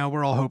you right now.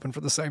 We're all hoping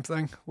for the same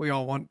thing. We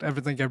all want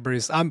everything.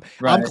 I'm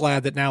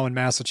glad that now in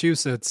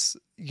Massachusetts,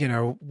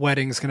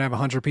 weddings can have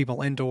 100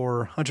 people indoor,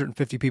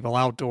 150 people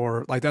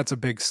outdoor. Like that's a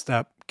big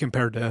step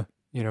compared to,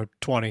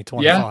 20,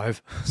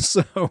 25. Yeah.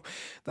 So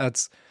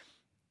that's,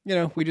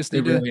 we just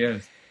need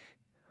to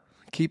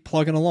keep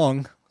plugging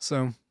along.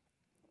 So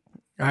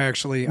I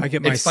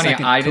get my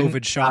second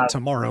COVID shot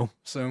tomorrow.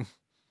 So.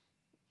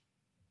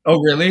 Oh,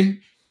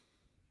 really?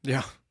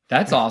 Yeah.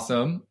 That's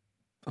awesome.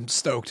 I'm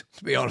stoked,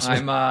 to be honest.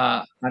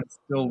 I'm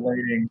still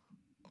waiting.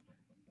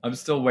 I'm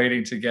still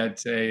waiting to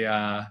get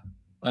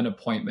an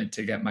appointment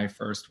to get my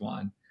first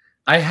one.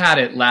 I had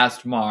it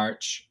last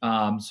March,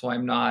 so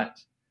I'm not,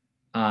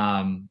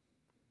 and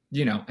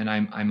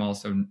I'm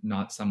also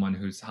not someone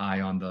who's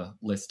high on the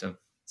list of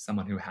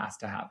someone who has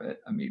to have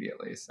it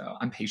immediately. So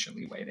I'm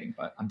patiently waiting,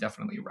 but I'm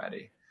definitely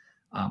ready.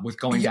 With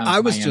going down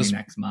to Miami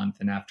next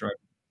month, and after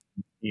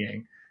I'm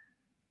skiing.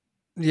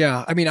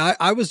 Yeah, I mean,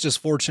 I was just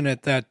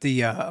fortunate that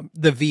the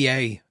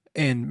VA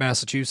in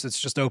Massachusetts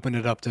just opened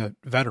it up to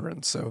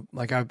veterans. So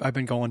like I've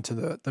been going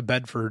to the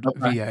Bedford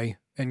Okay. VA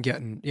and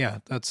getting, yeah,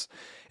 that's,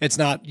 it's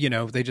not,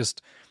 they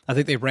just, I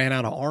think they ran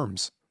out of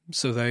arms.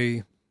 So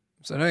they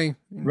said, hey,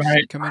 you just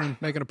Right. come in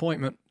and make an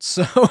appointment.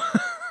 So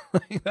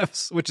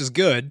that's, which is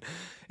good.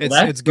 Well, It's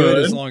that's it's good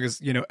as good. long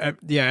as, yeah,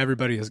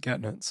 everybody is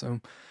getting it. So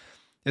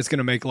it's going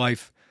to make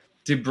life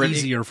Did Brittany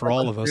easier get for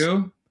all one of us.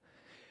 too?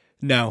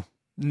 No,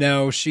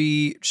 no,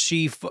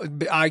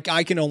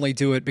 I can only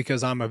do it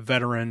because I'm a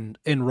veteran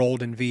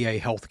enrolled in VA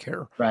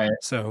healthcare. Right.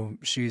 So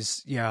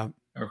yeah,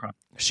 Okay.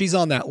 she's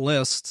on that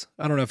list.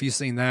 I don't know if you've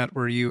seen that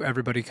where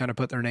everybody kind of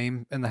put their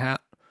name in the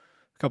hat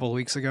a couple of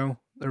weeks ago.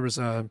 Yeah. So There was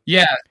a,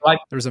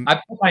 I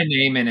put my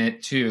name in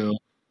it too.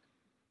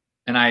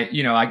 And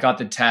I got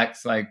the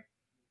text like,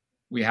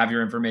 we have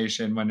your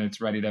information when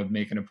it's ready to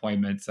make an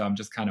appointment. So I'm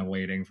just kind of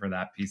waiting for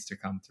that piece to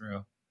come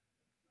through.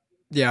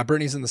 yeah,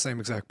 Brittany's in the same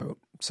exact boat.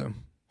 So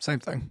same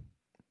thing.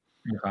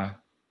 Okay.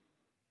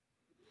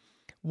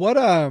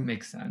 What,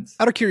 Makes sense.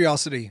 out of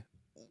curiosity,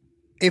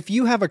 if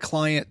you have a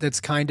client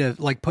that's kind of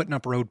like putting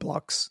up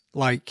roadblocks,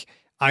 like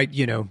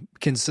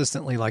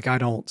consistently, like I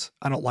don't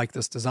like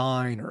this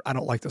design, or I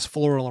don't like this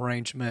floral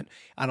arrangement.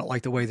 I don't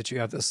like the way that you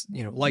have this,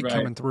 light Right.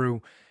 coming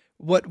through.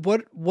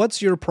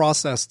 What's your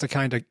process to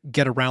kind of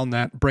get around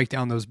that, break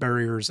down those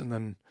barriers, and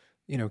then,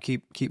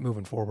 keep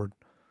moving forward?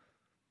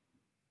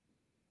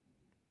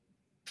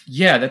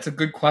 Yeah, that's a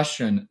good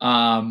question.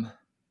 I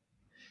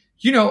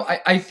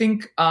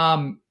think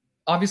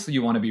obviously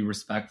you want to be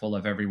respectful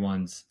of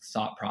everyone's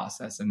thought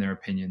process and their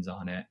opinions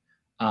on it.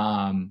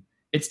 Um,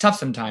 it's tough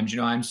sometimes.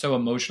 I'm so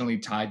emotionally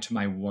tied to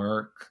my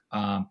work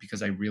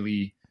because I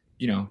really,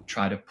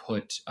 try to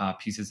put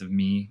pieces of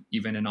me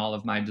even in all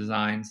of my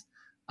designs.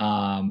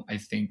 I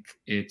think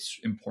it's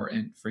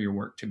important for your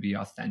work to be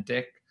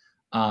authentic.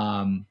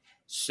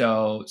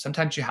 So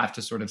sometimes you have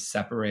to sort of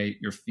separate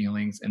your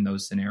feelings in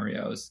those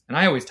scenarios. And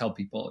I always tell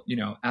people,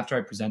 after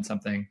I present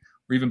something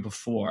or even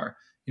before,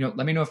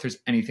 let me know if there's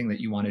anything that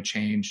you want to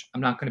change.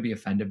 I'm not going to be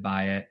offended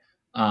by it.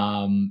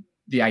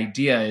 The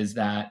idea is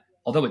that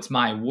although it's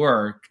my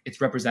work,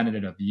 it's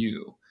representative of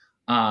you.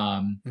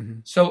 Mm-hmm.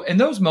 So in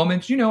those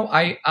moments,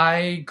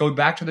 I go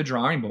back to the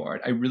drawing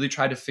board. I really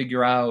try to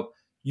figure out,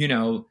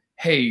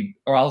 hey,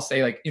 or I'll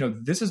say like,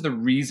 this is the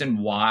reason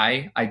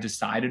why I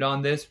decided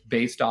on this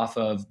based off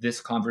of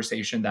this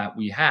conversation that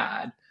we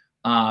had.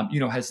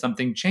 Has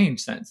something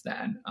changed since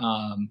then?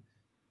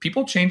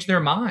 People change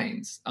their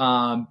minds.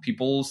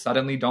 People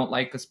suddenly don't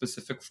like a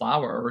specific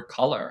flower or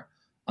color,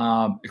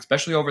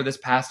 especially over this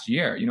past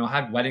year. I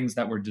had weddings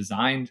that were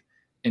designed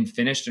and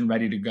finished and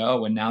ready to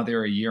go, and now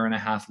they're a year and a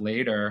half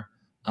later,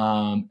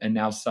 and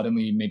now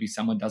suddenly maybe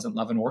someone doesn't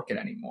love an orchid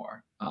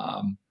anymore.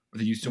 Or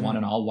they used to want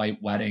an all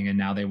white wedding and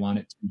now they want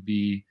it to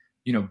be,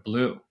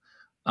 blue.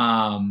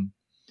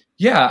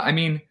 Yeah, I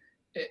mean,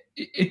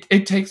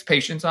 it takes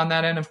patience on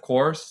that end, of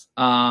course.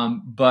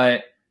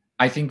 But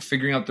I think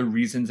figuring out the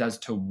reasons as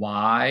to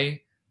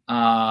why,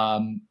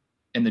 and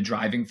the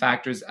driving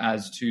factors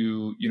as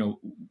to,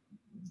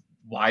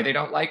 why they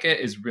don't like it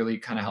is really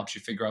kind of helps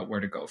you figure out where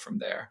to go from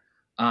there.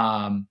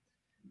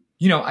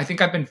 I think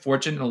I've been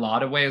fortunate in a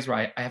lot of ways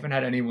where I haven't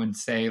had anyone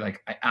say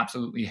like, I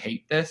absolutely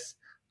hate this.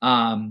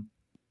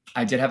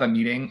 I did have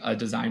a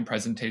design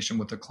presentation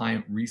with a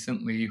client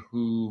recently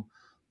who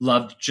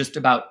loved just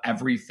about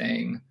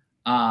everything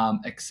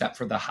except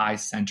for the high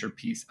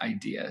centerpiece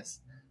ideas.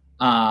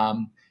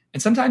 And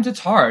sometimes it's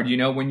hard,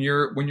 when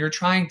you're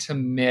trying to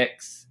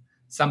mix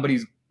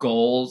somebody's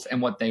goals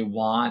and what they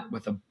want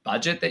with a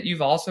budget that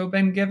you've also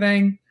been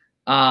giving.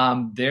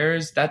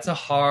 That's a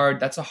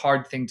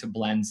hard thing to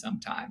blend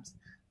sometimes.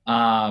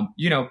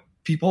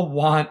 People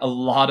want a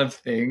lot of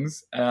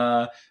things,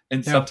 and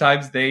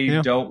sometimes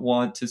they don't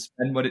want to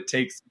spend what it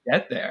takes to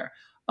get there.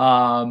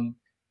 And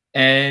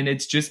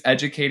it's just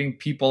educating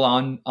people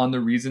on the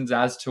reasons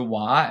as to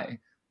why.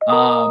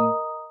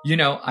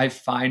 I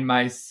find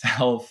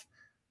myself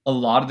a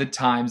lot of the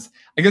times,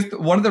 I guess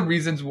one of the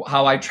reasons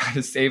how I try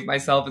to save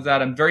myself is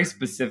that I'm very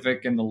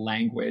specific in the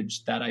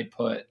language that I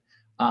put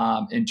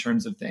in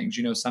terms of things.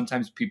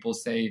 Sometimes people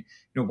say,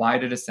 why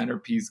did a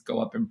centerpiece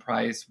go up in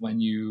price when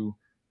you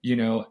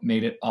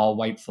made it all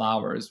white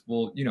flowers?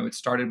 Well, it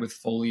started with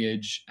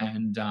foliage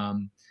and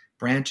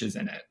branches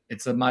in it.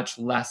 It's a much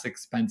less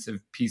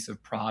expensive piece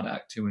of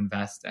product to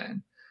invest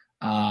in.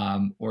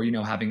 Or,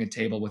 having a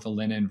table with a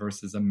linen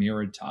versus a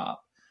mirrored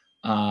top.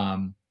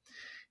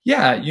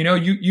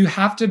 You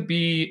have to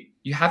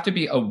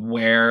be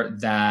aware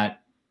that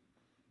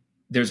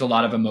there's a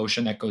lot of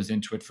emotion that goes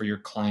into it for your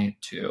client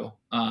too.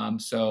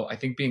 So I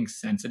think being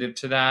sensitive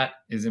to that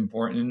is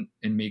important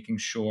in making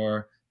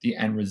sure the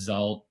end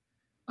result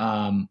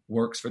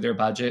works for their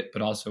budget,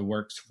 but also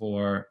works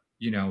for,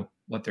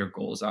 what their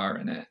goals are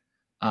in it.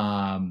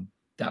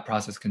 That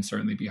process can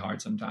certainly be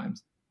hard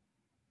sometimes.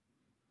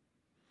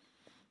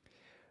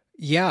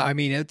 Yeah. I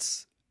mean,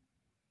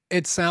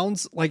 it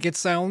sounds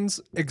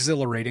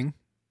exhilarating,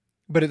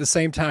 But at the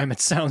same time, it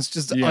sounds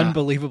just Yeah.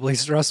 unbelievably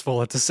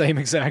stressful at the same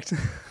exact,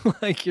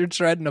 like you're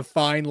treading a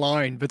fine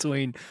line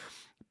between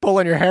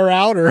pulling your hair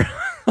out or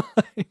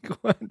like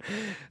what.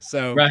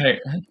 So, Right.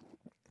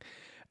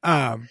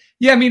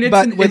 yeah, I mean,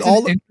 but with it's an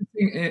all,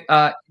 interesting,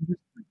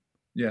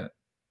 yeah,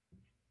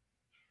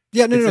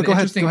 yeah, no, it's no, an go ahead. Go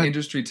interesting ahead.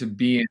 industry to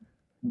be in.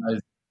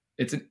 Because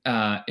it's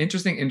an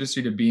interesting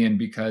industry to be in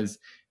because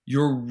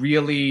you're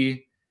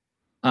really,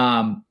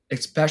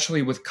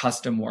 especially with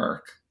custom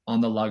work on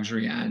the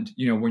luxury end,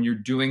 when you're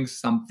doing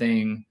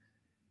something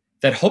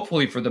that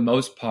hopefully for the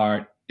most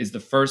part is the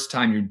first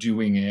time you're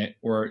doing it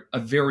or a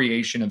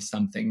variation of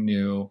something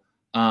new.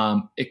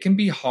 It can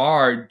be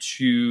hard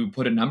to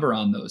put a number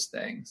on those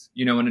things,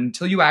 and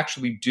until you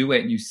actually do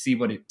it and you see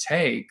what it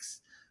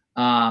takes,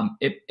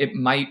 it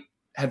might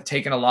have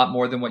taken a lot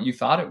more than what you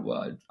thought it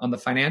would on the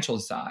financial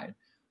side.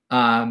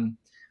 Um,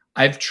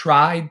 I've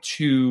tried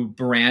to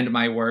brand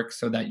my work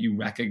so that you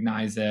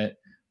recognize it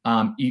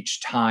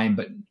each time,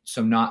 but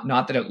so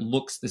not that it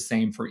looks the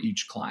same for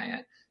each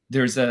client.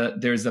 There's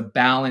a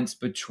balance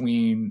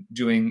between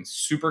doing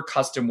super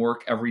custom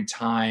work every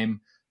time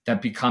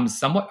that becomes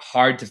somewhat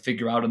hard to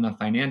figure out on the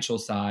financial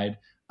side,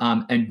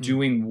 and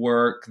doing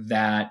work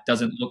that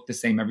doesn't look the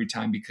same every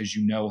time because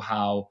you know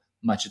how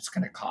much it's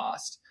going to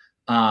cost.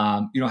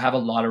 Have a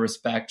lot of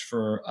respect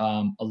for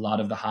a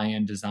lot of the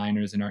high-end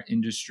designers in our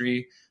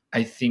industry.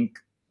 I think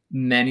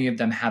many of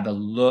them have a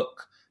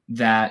look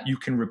that you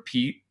can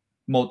repeat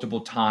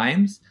multiple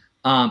times,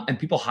 and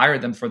people hire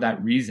them for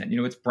that reason.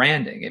 It's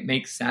branding. It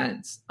makes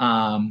sense.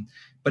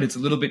 But it's a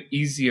little bit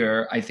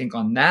easier, I think,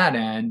 on that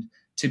end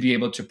to be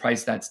able to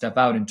price that stuff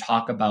out and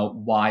talk about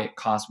why it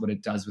costs what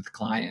it does with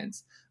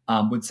clients.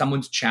 When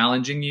someone's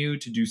challenging you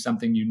to do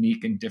something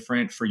unique and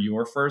different for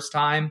your first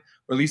time,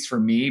 or at least for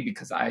me,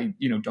 because I,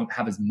 don't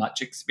have as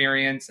much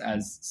experience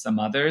as some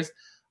others.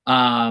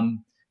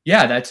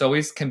 Yeah, that's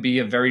always can be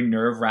a very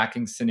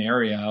nerve-wracking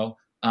scenario.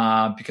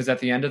 Because at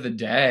the end of the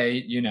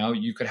day,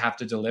 you could have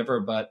to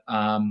deliver, but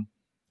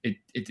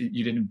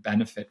you didn't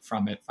benefit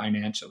from it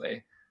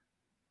financially.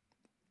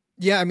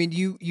 Yeah, I mean,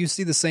 you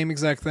see the same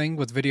exact thing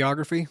with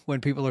videography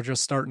when people are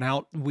just starting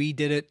out. We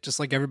did it just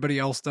like everybody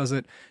else does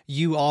it.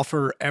 You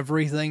offer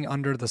everything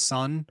under the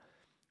sun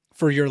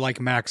for your like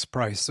max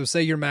price. So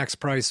say your max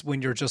price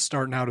when you're just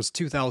starting out is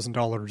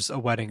 $2,000 a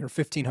wedding or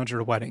 $1,500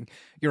 a wedding.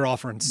 You're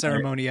offering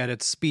ceremony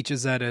edits,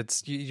 speeches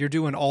edits. You're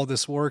doing all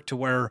this work to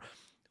where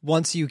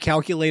once you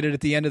calculate it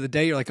at the end of the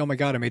day, you're like, oh my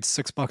God, I made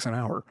 $6 an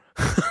hour.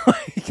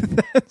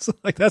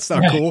 That's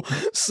not cool.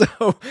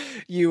 So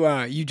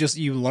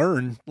you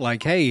learn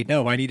like, hey,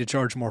 no, I need to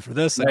charge more for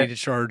this. I need to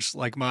charge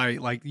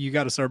you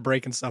got to start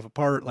breaking stuff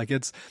apart. Like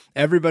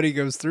everybody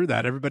goes through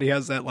that. Everybody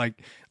has that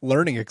like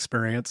learning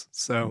experience.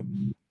 So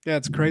yeah,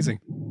 it's crazy.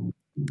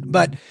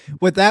 But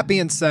with that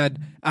being said,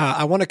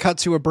 I want to cut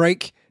to a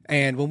break.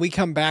 And when we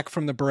come back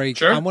from the break,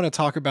 Sure. I want to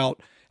talk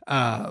about,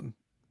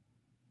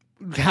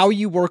 how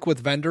you work with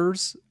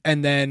vendors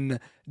and then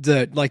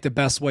the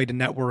best way to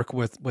network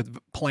with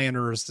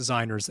planners,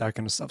 designers, that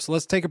kind of stuff. So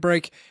let's take a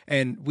break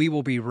and we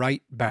will be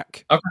right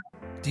back. Okay.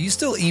 Do you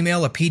still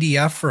email a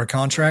PDF for a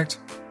contract?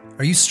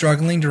 Are you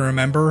struggling to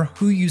remember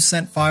who you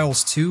sent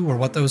files to or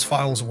what those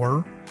files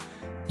were?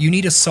 You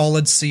need a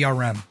solid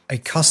CRM, a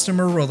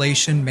customer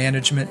relation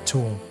management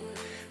tool,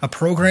 a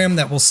program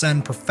that will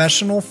send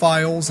professional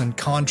files and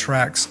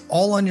contracts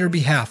all on your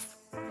behalf.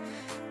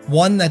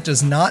 One that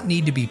does not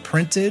need to be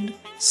printed,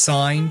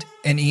 signed,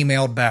 and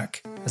emailed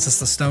back. Is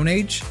this the Stone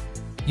Age?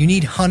 You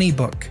need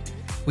HoneyBook.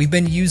 We've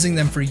been using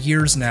them for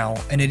years now,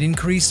 and it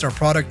increased our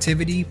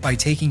productivity by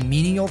taking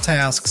menial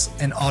tasks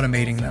and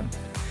automating them.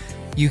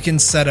 You can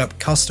set up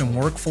custom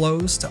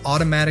workflows to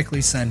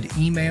automatically send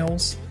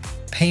emails,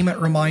 payment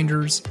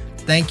reminders,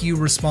 thank you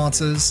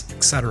responses,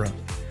 etc.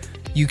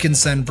 You can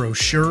send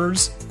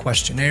brochures,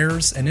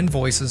 questionnaires, and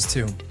invoices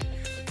too.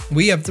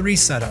 We have 3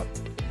 set up.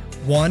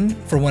 1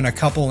 for when a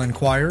couple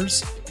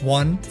inquires,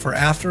 1 for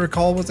after a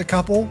call with a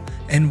couple,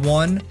 and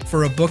 1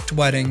 for a booked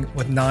wedding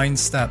with 9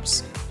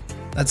 steps.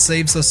 That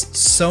saves us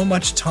so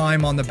much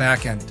time on the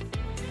back end.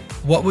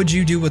 What would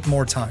you do with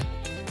more time?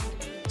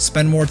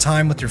 Spend more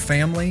time with your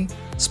family,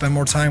 spend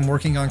more time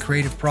working on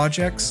creative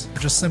projects, or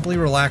just simply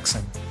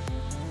relaxing?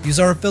 Use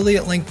our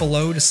affiliate link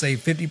below to save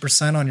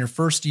 50% on your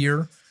first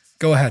year.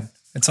 Go ahead,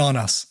 it's on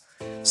us.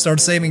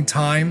 Start saving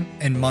time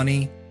and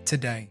money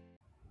today.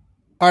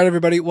 All right,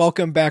 everybody,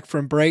 welcome back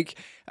from break.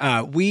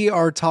 We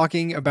are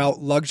talking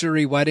about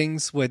luxury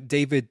weddings with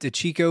David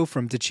DeCicco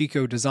from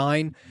DeCicco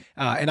Design.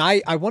 And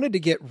I wanted to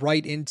get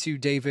right into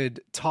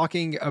David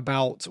talking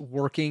about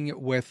working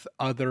with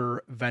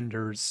other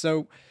vendors.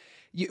 So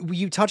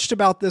you touched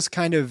about this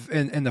kind of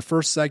in the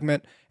first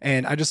segment.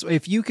 And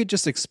if you could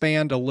just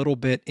expand a little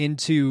bit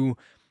into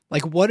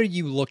like, what are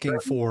you looking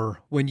for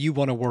when you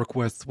want to work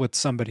with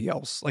somebody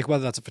else? Like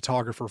whether that's a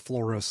photographer,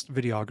 florist,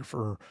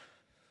 videographer.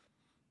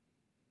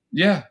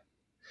 Yeah.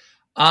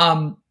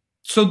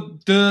 So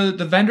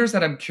the vendors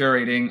that I'm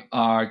curating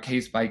are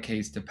case by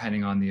case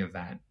depending on the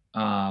event.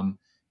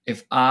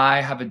 If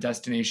I have a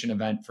destination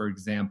event, for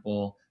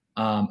example,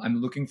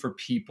 I'm looking for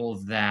people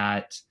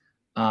that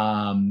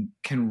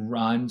can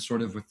run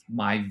sort of with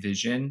my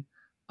vision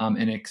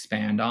and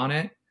expand on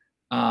it.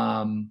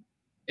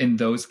 In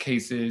those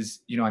cases,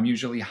 I'm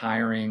usually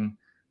hiring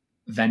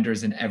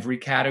vendors in every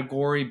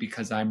category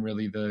because I'm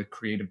really the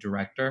creative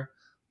director.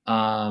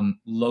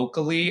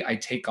 Locally, I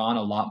take on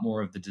a lot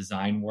more of the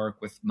design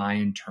work with my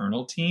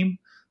internal team.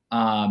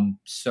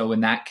 So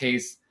in that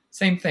case,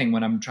 same thing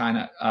when I'm trying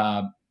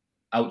to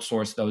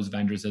outsource those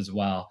vendors as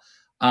well.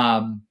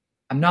 I'm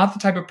not the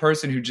type of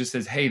person who just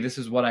says, hey, this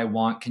is what I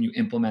want. Can you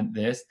implement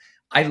this?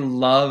 I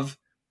love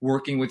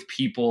working with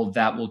people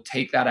that will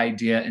take that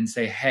idea and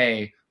say,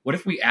 hey, what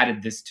if we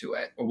added this to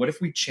it? Or what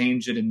if we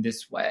changed it in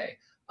this way?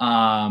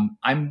 I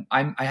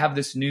have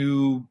this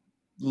new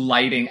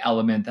lighting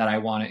element that I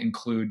want to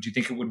include. Do you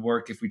think it would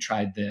work if we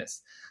tried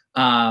this?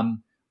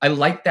 I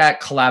like that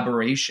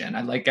collaboration.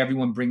 I like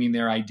everyone bringing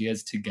their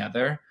ideas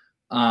together.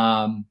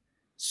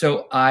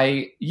 So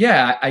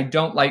I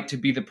don't like to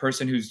be the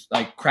person who's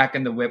like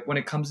cracking the whip when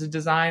it comes to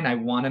design. I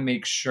want to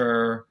make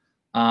sure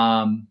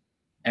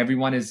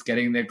everyone is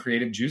getting their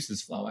creative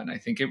juices flowing. I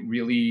think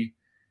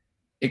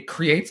it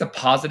creates a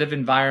positive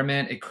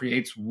environment. It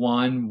creates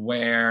one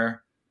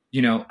where,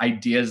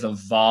 ideas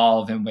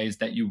evolve in ways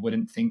that you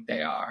wouldn't think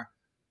they are.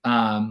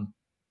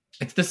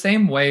 It's the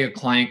same way a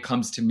client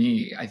comes to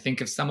me. I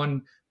think if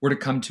someone were to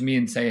come to me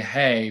and say,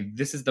 hey,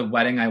 this is the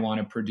wedding I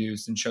want to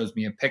produce, and shows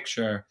me a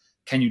picture,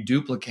 can you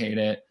duplicate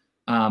it?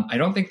 I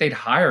don't think they'd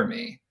hire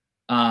me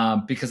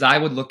because I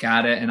would look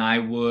at it and I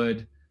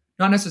would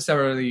not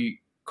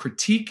necessarily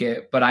critique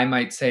it, but I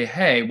might say,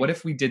 hey, what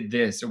if we did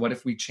this? Or what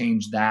if we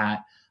changed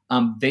that?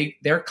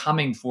 They're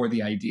coming for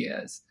the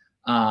ideas.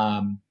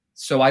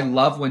 So I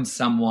love when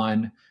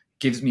someone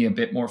gives me a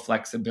bit more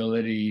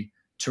flexibility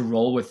to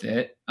roll with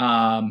it.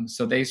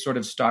 So they sort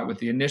of start with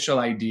the initial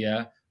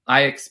idea,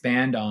 I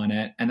expand on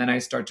it, and then I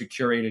start to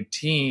curate a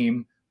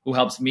team who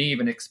helps me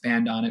even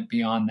expand on it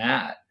beyond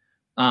that.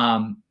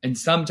 And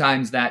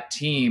sometimes that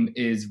team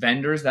is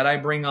vendors that I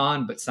bring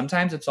on, but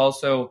sometimes it's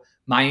also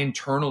my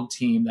internal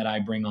team that I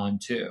bring on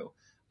too.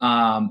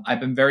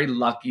 I've been very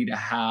lucky to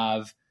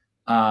have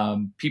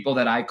people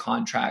that I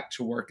contract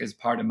to work as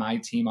part of my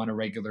team on a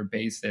regular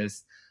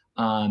basis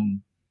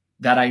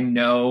that I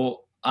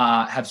know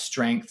have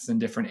strengths in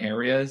different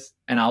areas.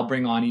 And I'll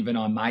bring on even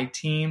on my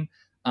team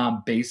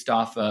based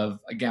off of,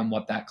 again,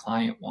 what that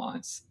client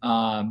wants.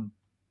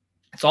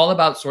 It's all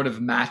about sort of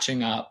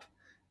matching up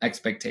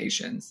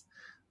expectations.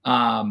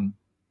 On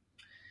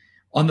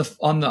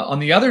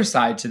the other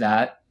side to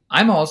that,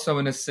 I'm also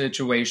in a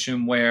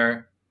situation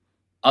where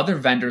other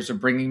vendors are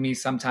bringing me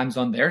sometimes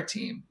on their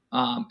team.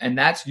 And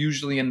that's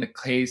usually in the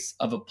case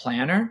of a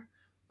planner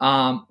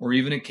or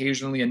even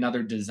occasionally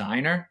another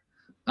designer.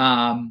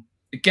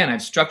 Again,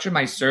 I've structured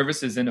my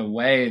services in a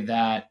way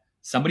that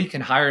somebody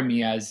can hire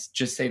me as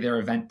just say their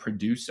event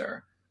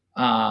producer.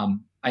 I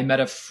met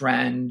a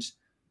friend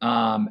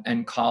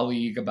and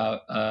colleague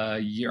about a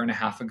year and a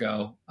half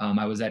ago.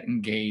 I was at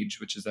Engage,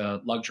 which is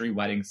a luxury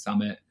wedding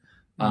summit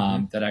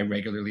that I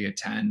regularly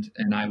attend.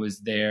 And I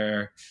was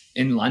there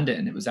in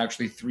London. It was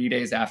actually 3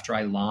 days after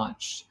I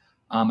launched.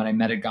 And I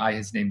met a guy,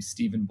 his name's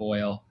Stephen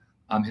Boyle.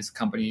 His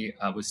company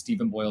was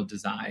Stephen Boyle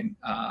Design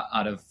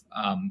out of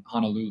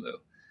Honolulu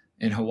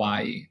in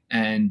Hawaii.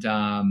 And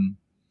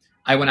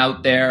I went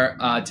out there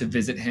to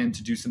visit him,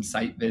 to do some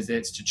site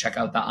visits, to check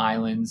out the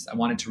islands. I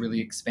wanted to really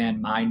expand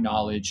my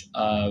knowledge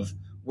of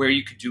where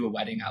you could do a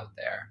wedding out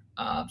there.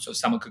 So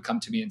someone could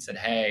come to me and said,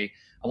 hey,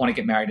 I want to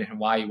get married in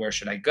Hawaii. Where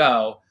should I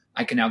go?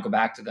 I can now go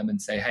back to them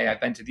and say, hey, I've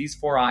been to these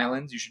 4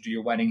 islands. You should do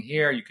your wedding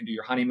here. You can do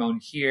your honeymoon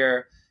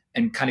here,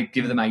 and kind of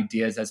give them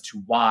ideas as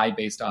to why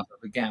based off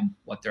of, again,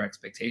 what their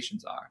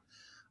expectations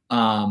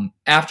are.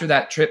 After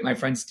that trip, my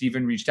friend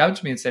Steven reached out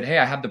to me and said, hey,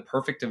 I have the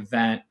perfect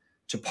event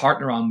to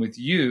partner on with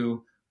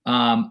you.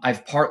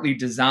 I've partly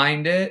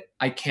designed it.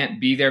 I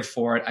can't be there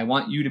for it. I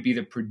want you to be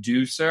the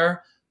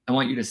producer. I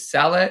want you to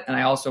sell it. And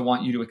I also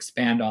want you to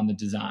expand on the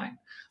design.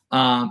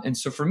 And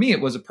so for me,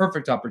 it was a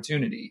perfect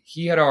opportunity.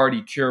 He had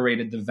already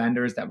curated the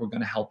vendors that were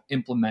going to help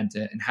implement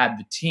it and had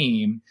the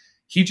team.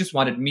 He just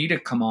wanted me to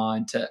come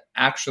on to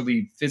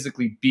actually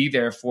physically be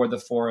there for the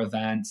 4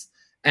 events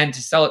and to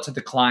sell it to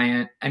the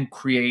client and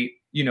create,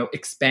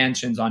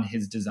 expansions on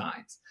his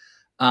designs.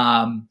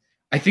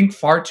 I think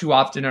far too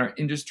often in our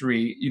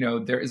industry,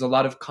 there is a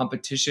lot of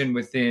competition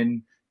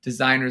within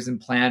designers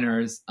and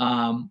planners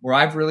where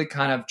I've really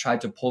kind of tried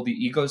to pull the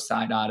ego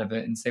side out of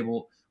it and say,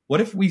 well,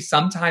 what if we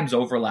sometimes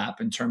overlap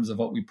in terms of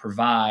what we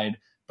provide?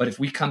 But if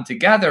we come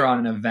together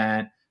on an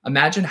event,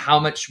 imagine how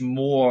much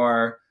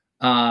more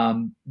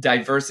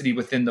diversity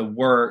within the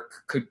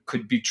work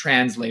could be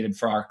translated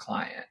for our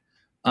client.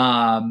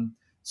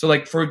 So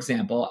like, for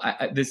example,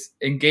 this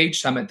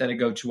Engage Summit that I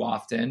go to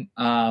often,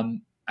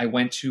 I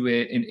went to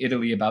it in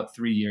Italy about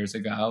 3 years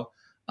ago.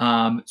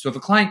 So if a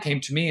client came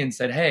to me and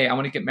said, hey, I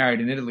want to get married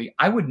in Italy,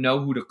 I would know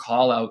who to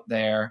call out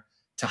there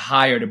to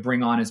hire to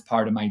bring on as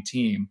part of my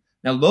team.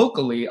 Now,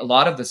 locally, a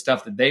lot of the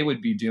stuff that they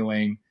would be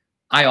doing,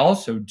 I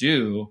also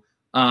do.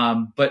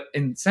 But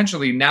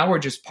essentially now we're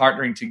just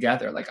partnering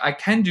together. Like I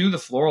can do the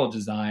floral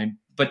design,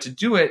 But to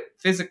do it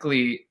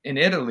physically in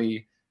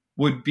Italy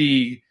would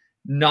be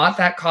not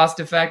that cost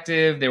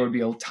effective. There would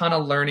be a ton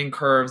of learning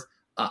curves.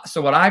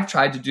 So what I've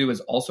tried to do as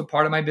also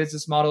part of my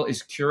business model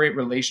is curate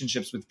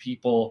relationships with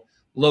people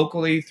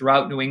locally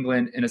throughout New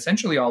England and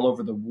essentially all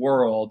over the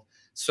world,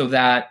 so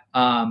that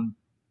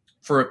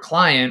for a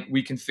client,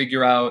 we can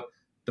figure out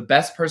the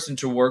best person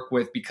to work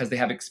with because they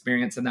have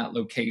experience in that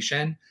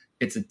location.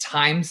 It's a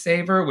time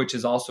saver, which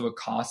is also a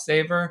cost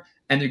saver,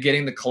 and they're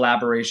getting the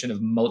collaboration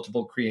of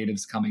multiple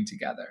creatives coming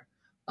together.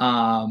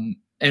 And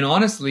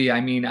honestly,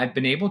 I mean, I've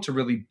been able to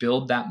really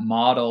build that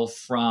model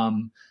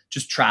from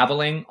just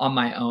traveling on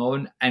my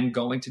own and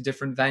going to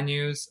different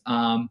venues,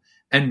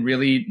 and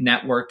really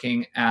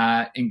networking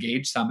at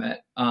Engage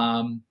Summit.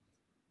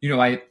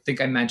 I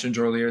think I mentioned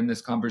earlier in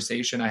this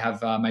conversation, I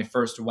have my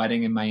first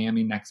wedding in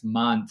Miami next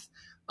month.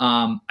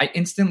 I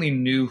instantly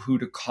knew who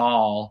to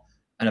call,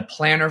 and a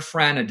planner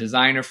friend, a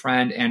designer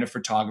friend, and a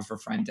photographer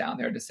friend down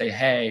there to say,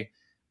 hey,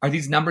 are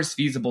these numbers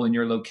feasible in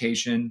your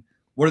location?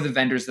 What are the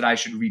vendors that I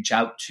should reach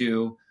out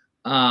to?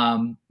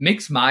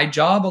 Makes my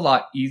job a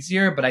lot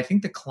easier, but I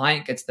think the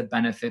client gets the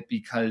benefit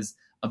because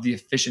of the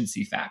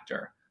efficiency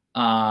factor.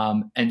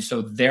 And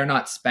so they're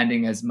not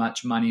spending as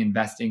much money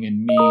investing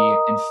in me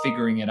and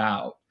figuring it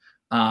out.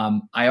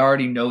 I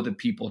already know the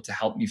people to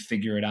help me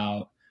figure it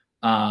out.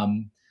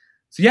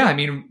 So yeah, I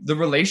mean, the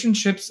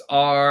relationships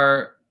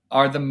are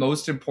the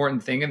most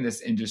important thing in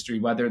this industry,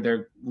 whether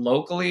they're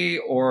locally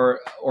or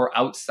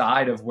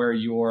outside of where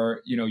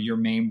your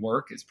main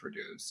work is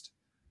produced.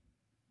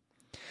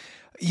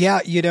 Yeah,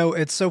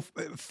 it's so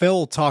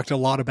Phil talked a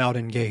lot about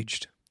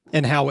Engaged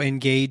and how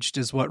Engaged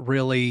is what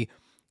really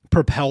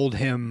propelled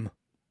him,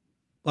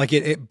 like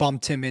it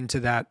bumped him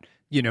into that,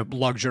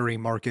 luxury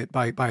market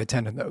by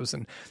attending those.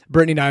 And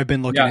Brittany and I have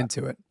been looking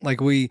into it. Like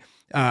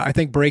I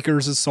think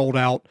Breakers is sold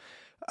out.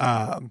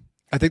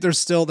 I think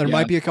there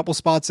might be a couple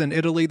spots in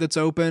Italy that's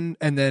open.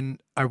 And then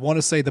I want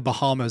to say the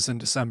Bahamas in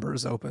December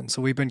is open.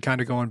 So we've been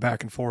kind of going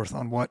back and forth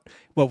on what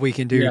we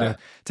can do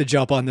to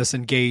jump on this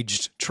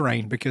Engaged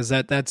train, because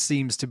that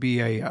seems to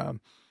be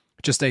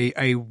just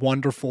a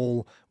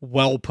wonderful,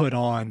 well put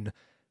on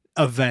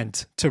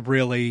event to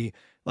really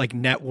like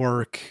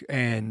network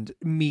and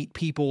meet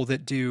people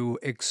that do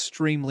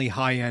extremely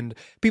high end,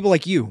 people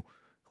like you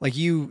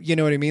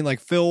know what I mean?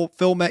 Like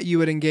Phil met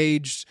you at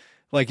Engaged.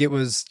 Like it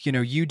was,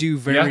 you do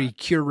very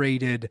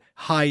curated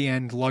high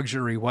end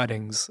luxury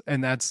weddings.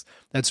 And that's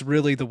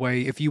really the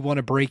way, if you want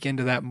to break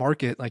into that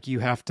market, like you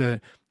have to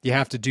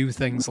do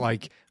things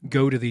like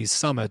go to these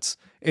summits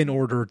in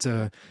order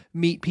to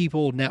meet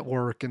people,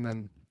 network, and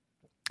then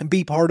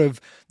be part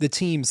of the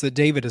teams that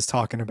David is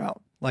talking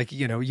about. Like,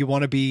 you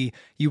want to be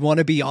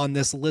on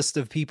this list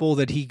of people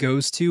that he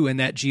goes to in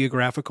that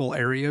geographical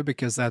area,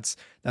 because that's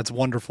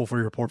wonderful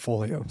for your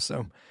portfolio.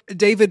 So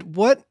David,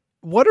 what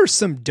are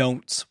some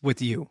don'ts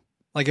with you?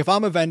 Like if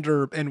I'm a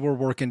vendor and we're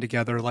working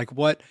together, like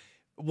what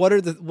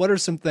are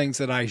some things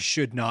that I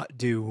should not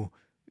do,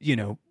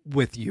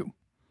 with you?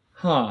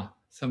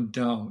 Some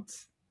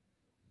don'ts.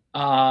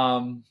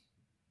 I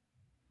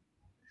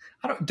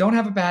don't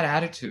have a bad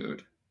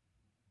attitude.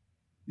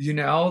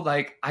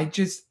 Like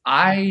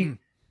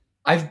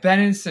I've been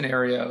in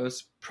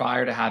scenarios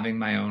prior to having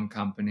my own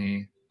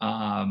company,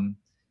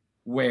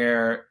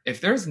 where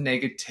if there's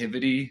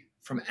negativity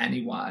from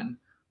anyone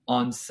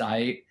on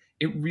site,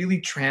 it really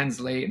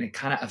translates and it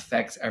kind of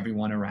affects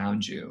everyone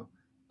around you.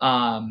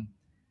 I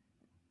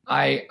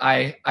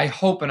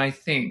hope and I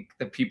think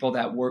the people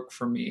that work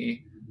for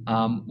me,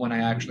 when I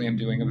actually am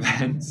doing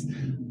events,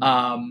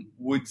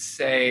 would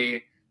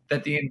say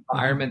that the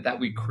environment that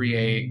we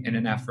create in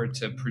an effort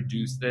to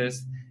produce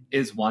this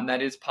is one that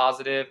is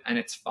positive and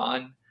it's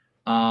fun.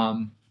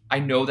 I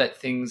know that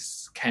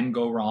things can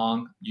go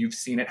wrong. You've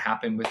seen it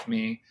happen with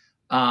me.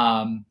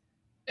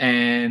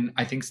 And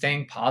I think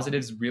staying positive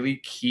is really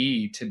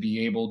key to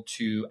be able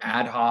to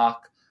ad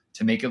hoc,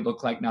 to make it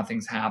look like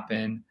nothing's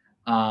happened,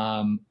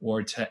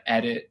 or to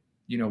edit,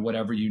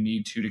 whatever you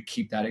need to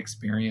keep that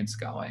experience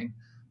going.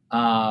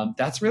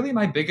 That's really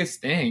my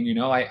biggest thing.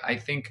 I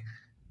think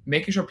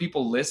making sure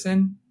people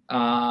listen,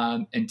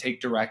 and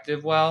take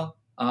directive well.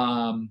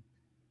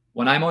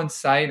 When I'm on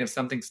site, if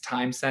something's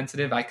time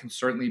sensitive, I can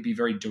certainly be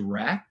very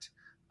direct.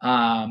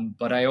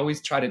 But I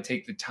always try to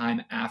take the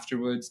time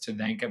afterwards to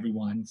thank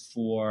everyone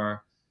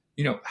for,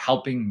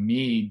 helping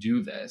me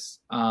do this.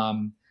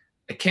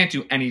 I can't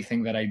do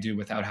anything that I do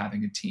without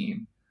having a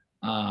team.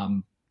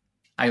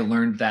 I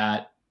learned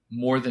that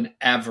more than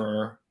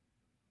ever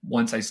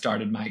once I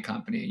started my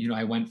company.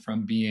 I went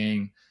from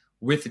being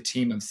with a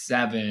team of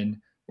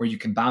 7 where you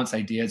can bounce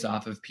ideas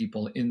off of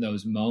people in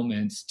those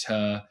moments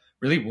to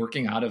really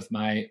working out of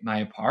my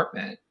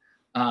apartment,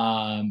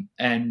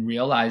 and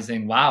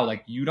realizing, wow,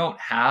 like you don't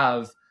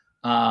have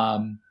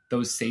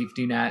those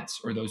safety nets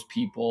or those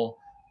people.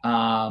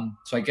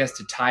 So I guess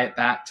to tie it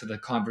back to the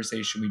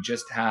conversation we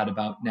just had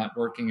about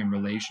networking and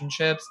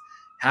relationships,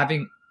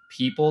 having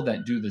people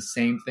that do the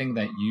same thing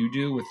that you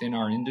do within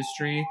our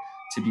industry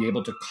to be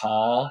able to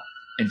call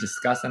and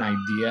discuss an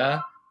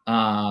idea,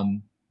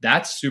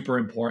 that's super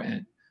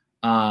important.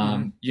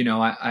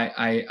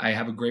 I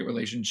have a great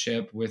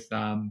relationship with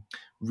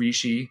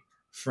Rishi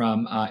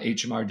from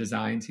HMR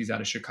Designs. He's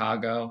out of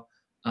Chicago.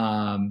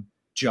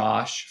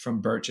 Josh from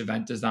Birch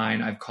Event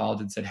Design, I've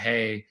called and said,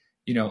 hey,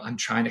 I'm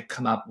trying to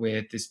come up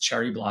with this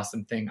cherry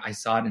blossom thing. I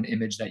saw it in an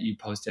image that you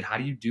posted. How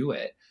do you do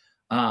it?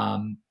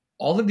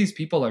 All of these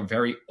people are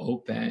very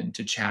open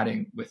to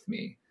chatting with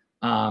me,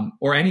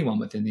 or anyone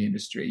within the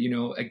industry.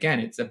 Again,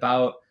 it's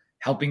about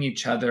helping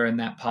each other in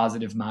that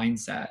positive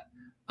mindset.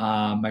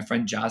 My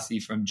friend Jassy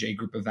from J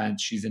Group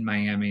Events, she's in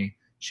Miami.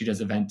 She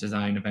does event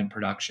design, event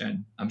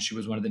production. She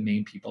was one of the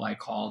main people I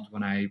called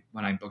when I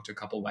booked a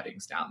couple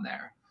weddings down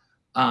there.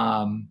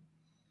 And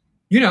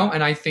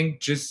I think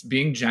just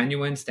being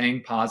genuine,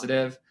 staying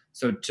positive.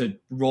 So to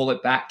roll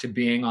it back to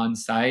being on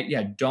site,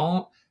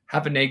 don't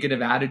have a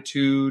negative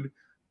attitude.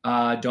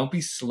 Don't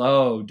be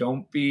slow.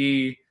 Don't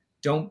be,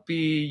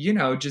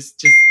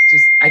 just,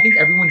 I think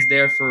everyone's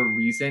there for a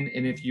reason.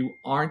 And if you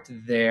aren't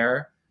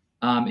there,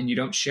 and you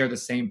don't share the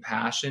same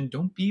passion,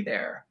 don't be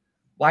there.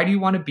 Why do you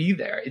want to be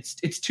there?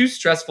 It's too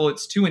stressful.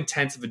 It's too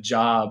intense of a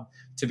job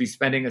to be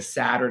spending a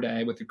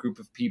Saturday with a group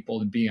of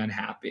people and be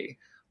unhappy.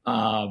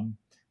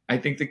 I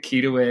think the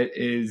key to it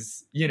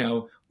is,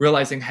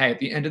 realizing, hey, at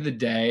the end of the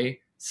day,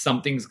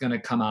 something's going to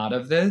come out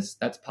of this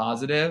that's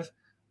positive.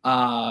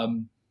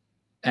 And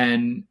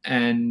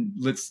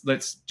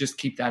let's just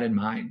keep that in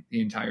mind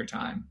the entire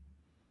time.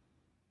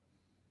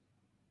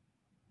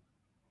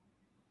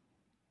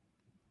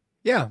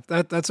 Yeah,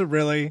 that was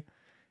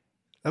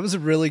a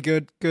really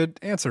good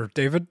answer,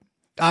 David.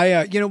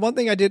 I one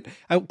thing I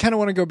kind of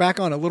want to go back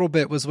on a little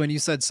bit was when you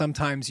said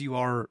sometimes you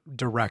are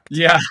direct.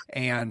 Yeah.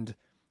 And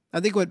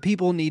I think what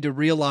people need to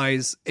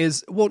realize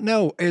is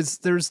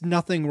there's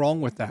nothing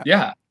wrong with that.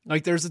 Yeah.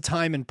 Like there's a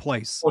time and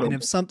place. Totally.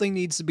 And if something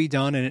needs to be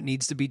done and it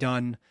needs to be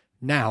done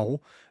now,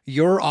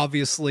 you're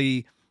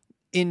obviously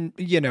and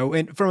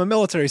from a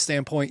military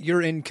standpoint,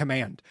 you're in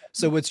command.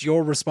 So it's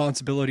your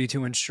responsibility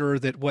to ensure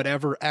that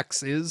whatever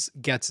X is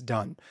gets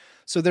done.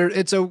 So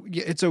it's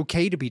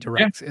okay to be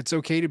direct. Yeah. It's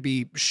okay to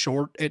be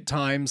short at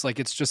times. Like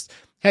it's just,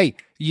 hey,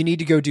 you need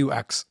to go do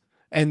X.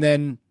 And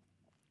then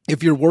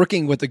if you're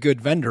working with a good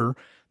vendor,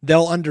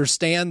 they'll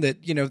understand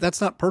that,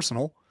 that's not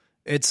personal.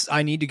 It's,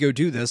 I need to go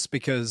do this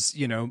because,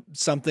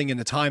 something in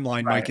the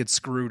timeline might get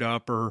screwed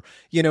up, or,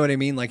 you know what I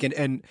mean? Like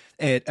an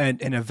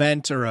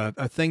event or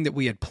a thing that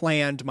we had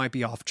planned might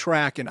be off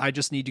track and I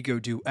just need to go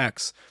do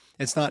X.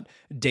 It's not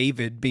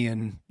David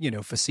being,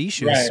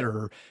 facetious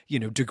or,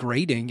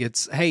 degrading.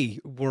 It's, hey,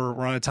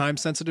 we're on a time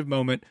sensitive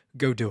moment,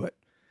 go do it.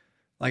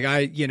 Like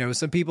I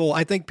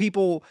think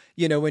people,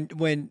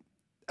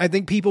 I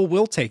think people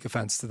will take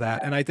offense to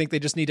that. And I think they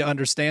just need to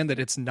understand that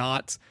it's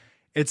not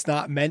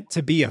meant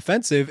to be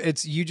offensive.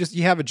 It's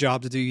you have a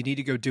job to do. You need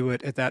to go do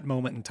it at that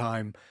moment in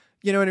time.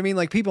 You know what I mean?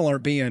 Like people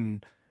aren't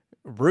being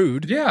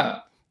rude. Yeah.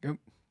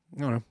 I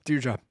don't know. Do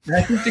your job.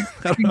 I think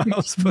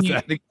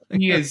the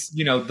key is,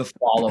 the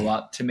follow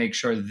up to make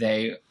sure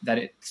that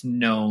it's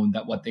known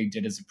that what they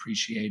did is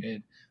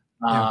appreciated.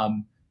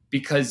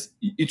 Because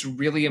it's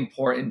really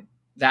important,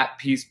 that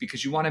piece,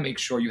 because you want to make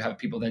sure you have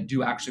people that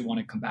do actually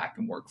want to come back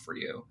and work for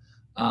you.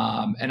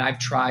 And I've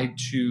tried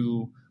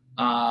to,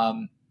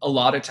 a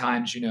lot of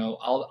times,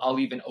 I'll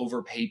even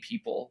overpay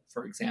people,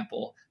 for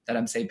example, that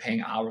I'm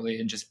paying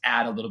hourly and just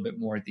add a little bit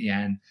more at the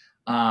end.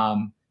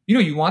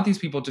 You want these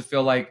people to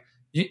feel like,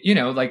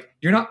 like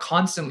you're not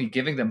constantly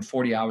giving them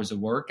 40 hours of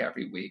work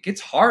every week.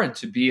 It's hard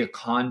to be a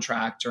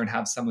contractor and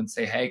have someone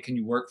say, hey, can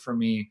you work for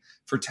me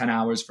for 10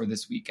 hours for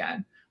this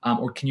weekend?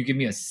 Or can you give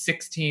me a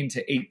 16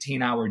 to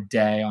 18 hour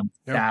day on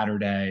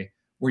Saturday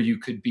where you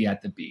could be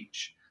at the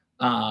beach?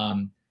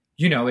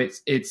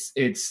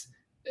 It's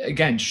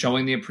again,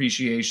 showing the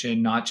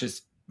appreciation, not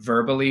just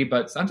verbally,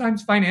 but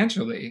sometimes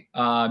financially.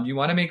 You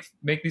want to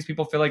make these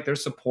people feel like they're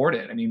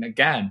supported. I mean,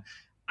 again,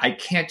 I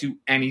can't do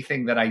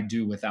anything that I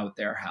do without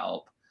their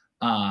help.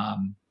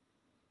 And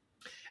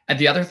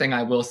the other thing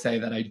I will say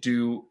that I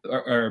do,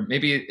 or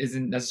maybe it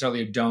isn't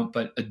necessarily a don't,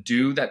 but a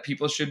do that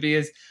people should be,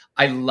 is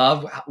I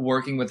love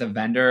working with a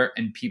vendor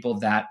and people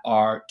that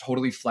are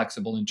totally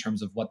flexible in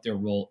terms of what their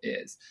role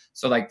is.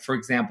 So like, for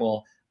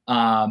example,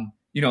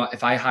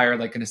 if I hire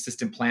like an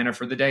assistant planner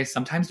for the day,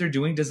 sometimes they're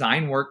doing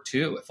design work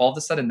too. If all of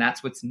a sudden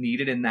that's what's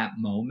needed in that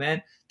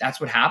moment, that's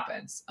what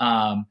happens.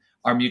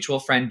 Our mutual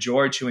friend,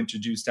 George, who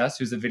introduced us,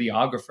 who's a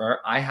videographer,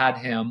 I had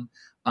him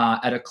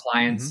at a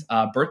client's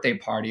birthday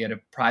party at a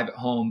private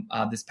home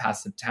this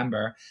past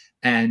September.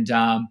 And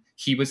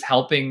he was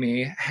helping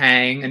me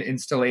hang an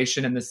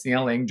installation in the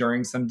ceiling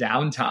during some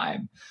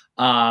downtime.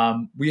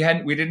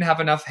 We didn't have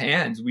enough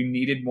hands. We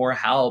needed more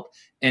help.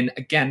 And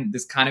again,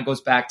 this kind of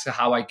goes back to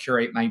how I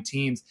curate my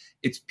teams.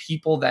 It's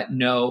people that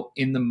know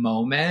in the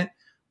moment.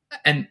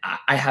 And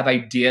I have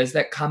ideas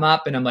that come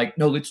up and I'm like,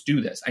 no, let's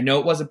do this. I know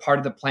it wasn't part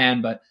of the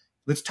plan, but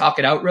let's talk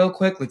it out real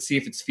quick. Let's see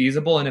if it's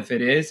feasible. And if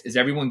it is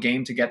everyone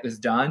game to get this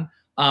done?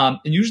 And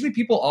usually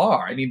people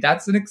are. I mean,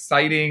 that's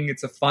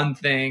it's a fun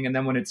thing. And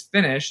then when it's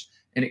finished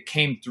and it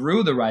came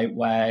through the right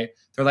way,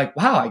 they're like,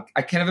 wow,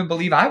 I can't even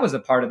believe I was a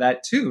part of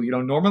that too.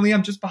 Normally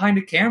I'm just behind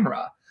a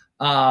camera.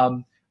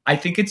 I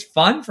think it's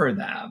fun for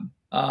them.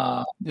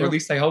 Or Yep. at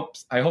least I hope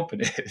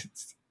it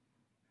is.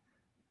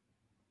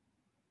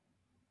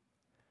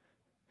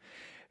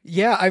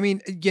 Yeah, I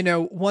mean,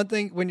 one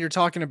thing when you're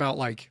talking about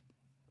like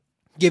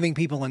giving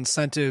people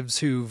incentives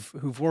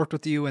who've worked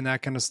with you and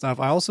that kind of stuff,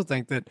 I also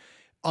think that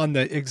on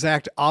the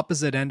exact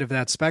opposite end of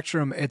that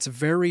spectrum, it's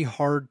very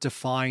hard to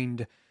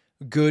find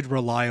good,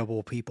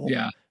 reliable people.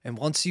 Yeah. And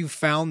once you've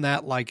found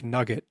that like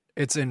nugget,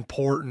 it's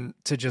important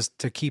to just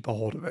to keep a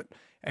hold of it.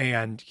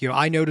 And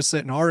I notice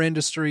it in our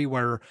industry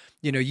where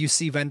you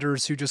see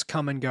vendors who just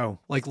come and go,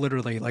 like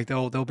literally, like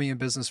they'll be in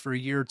business for a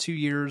year, 2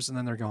 years, and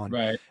then they're gone.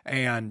 Right.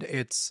 And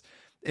it's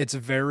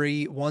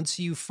very, once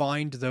you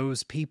find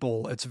those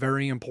people, it's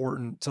very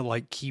important to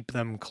like keep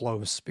them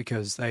close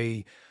because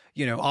they,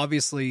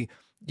 obviously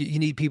you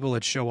need people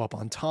that show up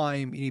on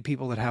time. You need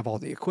people that have all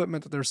the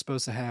equipment that they're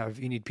supposed to have.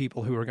 You need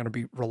people who are going to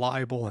be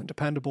reliable and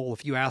dependable.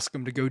 If you ask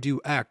them to go do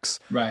X,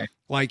 right,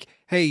 like,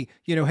 hey,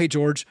 hey,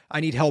 George, I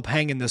need help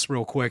hanging this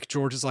real quick.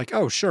 George is like,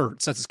 oh, sure.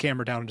 Sets his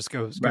camera down and just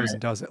goes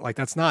and does it. Like,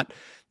 that's not,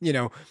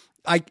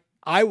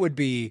 I would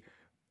be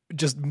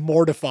just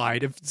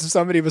mortified if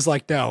somebody was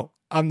like, no,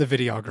 I'm the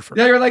videographer.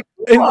 Yeah, you're like,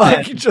 and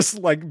like just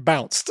like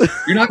bounced.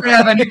 You're not going to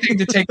have anything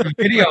to take a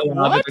video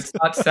of if it's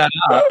not set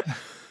up.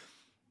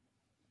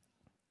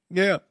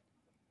 Yeah.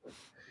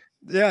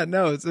 Yeah,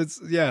 no, it's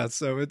yeah,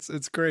 so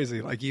it's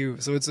crazy. Like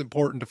so it's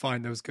important to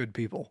find those good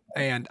people.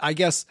 And I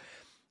guess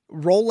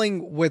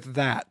rolling with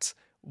that,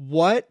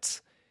 what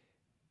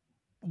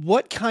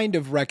kind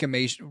of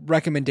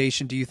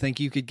recommendation do you think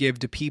you could give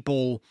to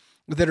people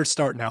that are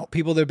starting out,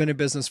 people that have been in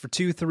business for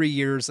 2-3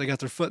 years, they got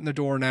their foot in the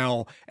door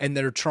now, and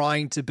they're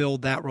trying to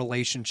build that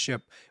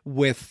relationship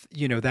with,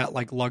 that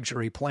like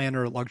luxury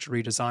planner,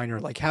 luxury designer?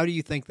 Like, how do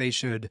you think they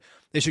should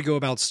go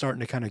about starting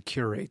to kind of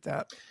curate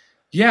that?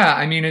 Yeah.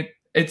 I mean,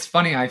 it's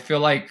funny. I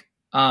feel like,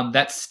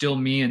 that's still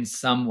me in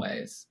some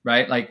ways,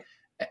 right? Like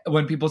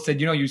when people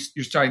said, you're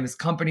starting this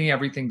company,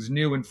 everything's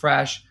new and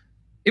fresh.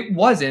 It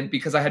wasn't,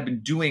 because I had been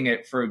doing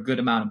it for a good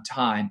amount of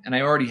time and I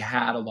already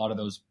had a lot of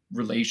those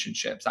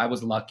relationships. I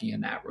was lucky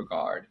in that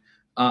regard.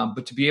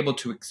 But to be able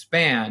to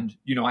expand,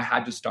 I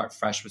had to start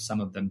fresh with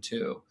some of them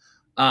too.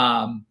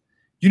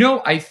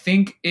 I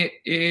think it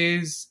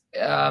is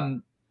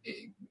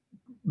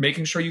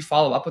making sure you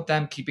follow up with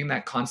them, keeping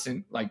that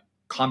constant like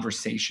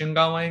conversation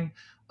going.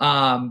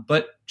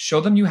 But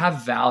show them you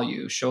have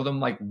value, show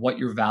them like what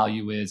your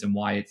value is and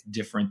why it's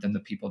different than the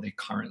people they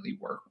currently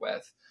work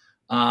with.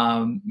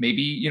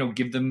 Maybe,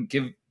 give them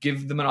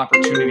an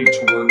opportunity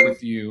to work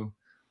with you.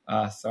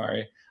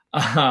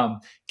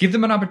 Give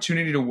them an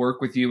opportunity to work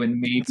with you and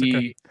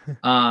maybe,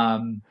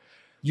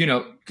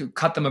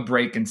 cut them a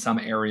break in some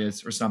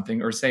areas or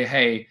something, or say,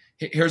 hey,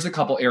 here's a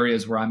couple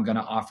areas where I'm going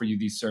to offer you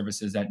these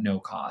services at no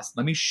cost.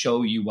 Let me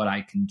show you what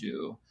I can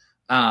do.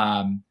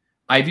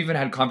 I've even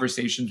had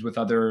conversations with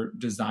other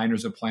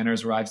designers or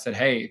planners where I've said,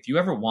 hey, if you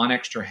ever want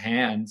extra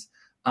hands,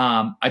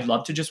 I'd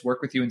love to just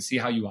work with you and see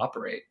how you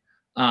operate.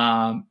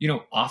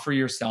 Offer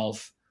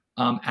yourself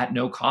at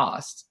no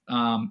cost.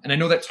 And I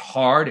know that's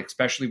hard,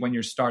 especially when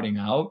you're starting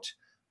out,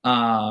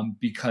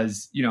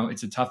 because,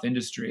 it's a tough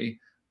industry.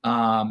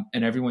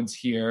 And everyone's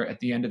here at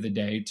the end of the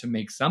day to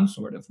make some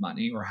sort of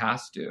money, or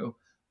has to.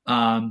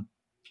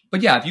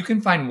 But yeah, if you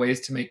can find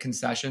ways to make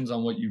concessions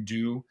on what you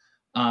do,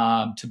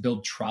 to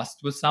build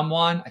trust with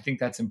someone, I think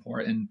that's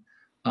important.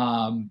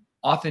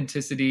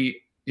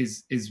 Authenticity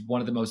is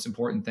one of the most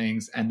important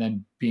things. And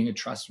then being a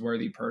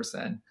trustworthy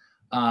person.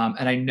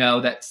 And I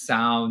know that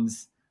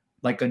sounds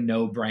like a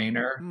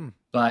no-brainer,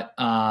 but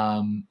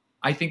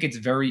I think it's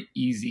very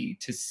easy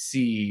to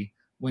see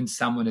when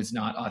someone is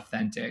not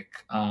authentic,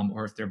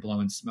 or if they're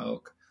blowing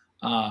smoke.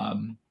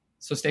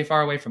 So stay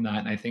far away from that.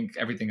 And I think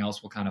everything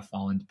else will kind of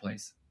fall into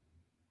place.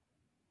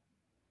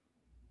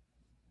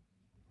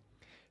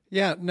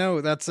 Yeah,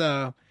 no, that's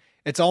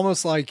it's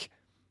almost like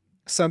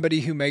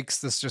somebody who makes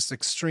this just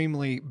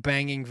extremely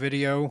banging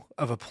video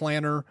of a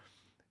planner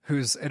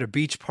who's at a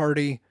beach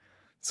party.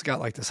 It's got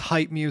like this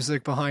hype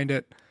music behind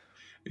it.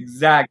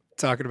 Exactly.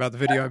 Talking about the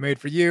video I made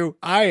for you.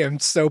 I am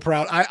so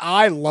proud.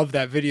 I love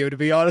that video, to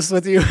be honest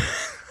with you.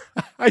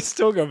 I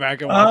still go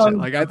back and watch it.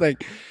 Like, I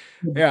think,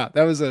 yeah,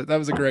 that was a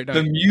great night.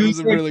 The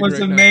music was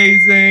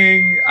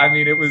amazing. Night. I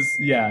mean, it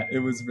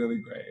was really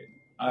great.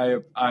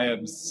 I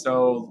am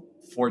so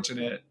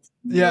fortunate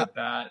with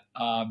that.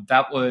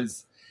 That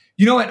was,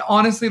 and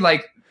honestly,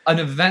 like an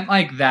event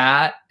like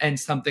that and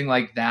something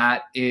like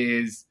that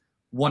is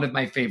one of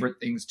my favorite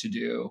things to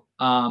do.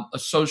 A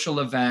social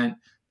event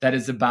that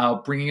is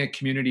about bringing a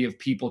community of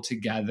people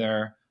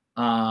together.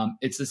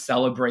 It's a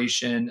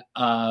celebration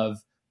of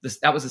this.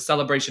 That was a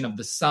celebration of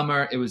the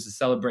summer. It was a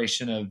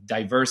celebration of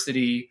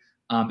diversity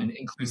and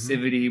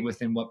inclusivity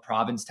within what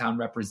Provincetown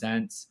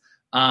represents.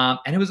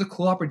 And it was a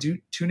cool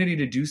opportunity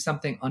to do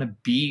something on a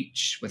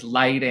beach with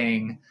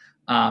lighting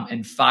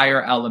and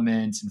fire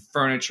elements and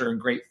furniture and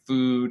great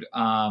food.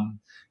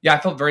 I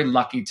felt very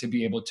lucky to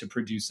be able to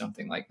produce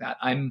something like that.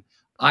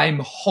 I'm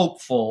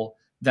hopeful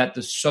that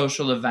the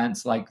social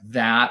events like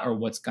that are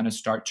what's going to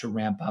start to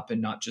ramp up,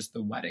 and not just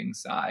the wedding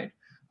side.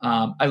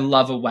 I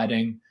love a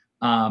wedding,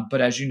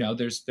 but as you know,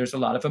 there's a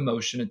lot of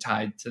emotion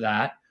tied to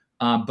that.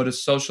 But a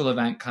social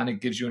event kind of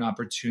gives you an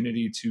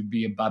opportunity to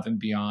be above and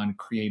beyond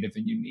creative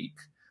and unique,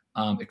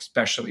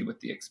 especially with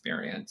the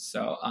experience.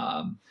 So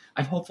I'm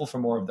hopeful for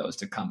more of those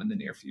to come in the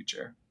near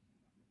future.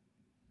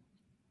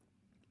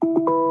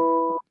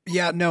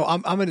 Yeah, no,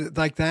 I'm gonna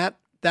like that.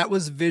 That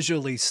was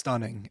visually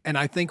stunning, and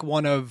I think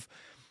one of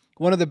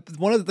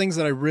the things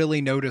that I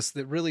really noticed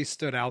that really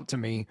stood out to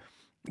me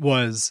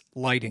was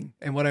lighting.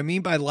 And what I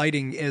mean by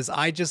lighting is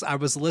I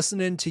was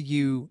listening to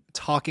you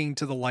talking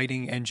to the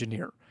lighting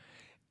engineer,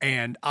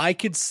 and I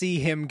could see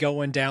him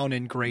going down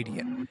in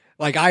gradient.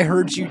 Like I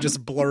heard you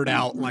just blurt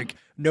out like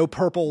no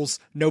purples,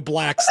 no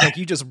blacks. Like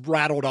you just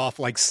rattled off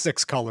like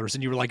 6 colors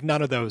and you were like,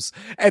 none of those.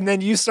 And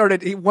then you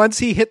started, once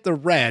he hit the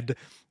red,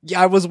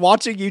 I was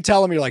watching you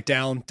tell him, you're like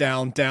down,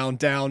 down, down,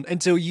 down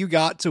until you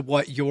got to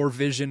what your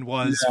vision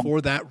was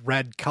for that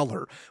red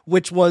color,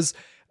 which was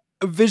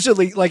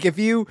visually like if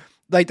you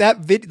like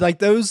that like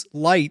those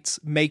lights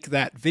make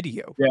that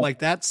video, like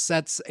that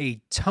sets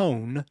a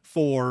tone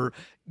for,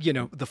 you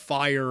know, the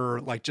fire,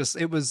 like just,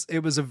 it was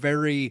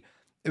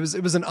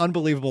an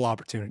unbelievable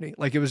opportunity.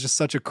 Like it was just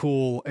such a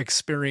cool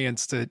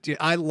experience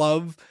I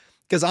love,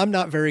 because I'm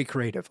not very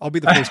creative. I'll be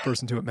the first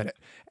person to admit it.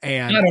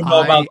 And I don't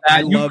know about that.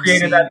 I love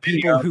seeing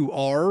people who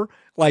are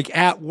like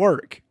at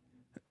work.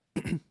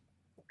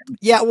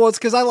 Yeah, well, it's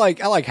because I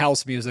like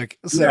house music.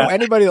 So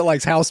anybody that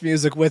likes house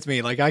music with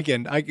me, like I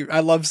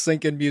love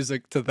syncing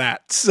music to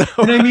that. So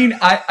and I mean,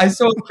 I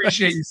so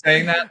appreciate you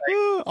saying that.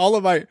 Like, all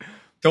of my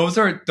those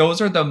are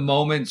the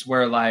moments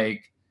where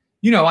like,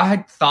 you know, I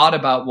had thought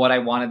about what I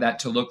wanted that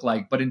to look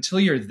like, but until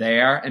you're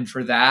there, and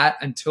for that,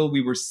 until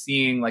we were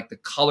seeing like the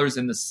colors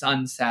in the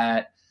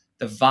sunset,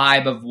 the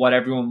vibe of what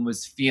everyone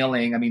was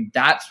feeling, I mean,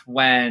 that's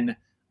when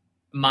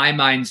my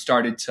mind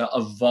started to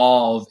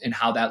evolve in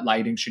how that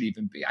lighting should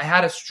even be. I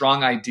had a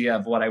strong idea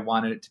of what I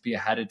wanted it to be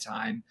ahead of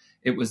time.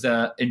 It was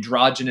a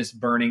androgynous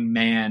burning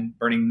men,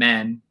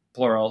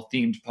 plural,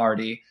 themed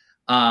party.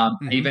 I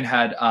even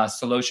had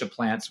celosia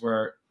plants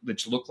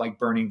which looked like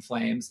burning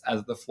flames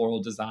as the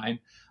floral design.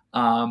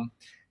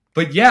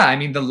 But yeah, I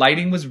mean, the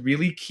lighting was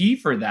really key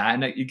for that.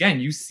 And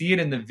again, you see it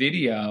in the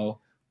video.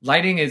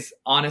 Lighting is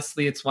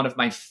honestly, it's one of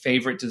my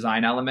favorite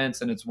design elements.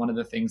 And it's one of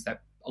the things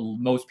that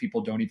most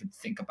people don't even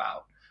think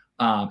about.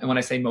 And when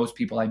I say most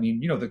people, I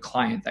mean, you know, the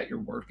client that you're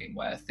working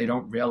with, they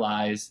don't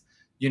realize,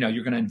 you know,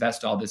 you're going to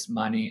invest all this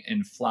money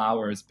in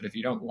flowers, but if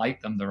you don't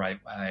light them the right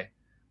way,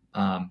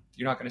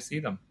 you're not going to see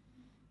them.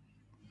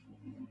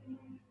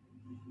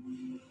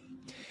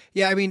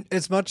 Yeah, I mean,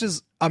 as much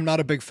as I'm not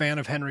a big fan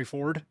of Henry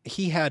Ford,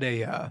 he had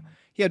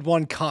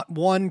one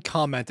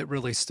comment that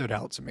really stood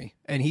out to me,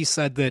 and he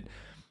said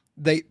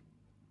that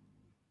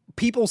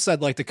people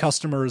said like the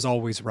customer is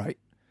always right.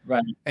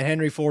 Right. And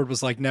Henry Ford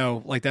was like,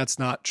 no, like that's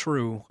not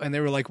true. And they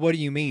were like, what do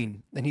you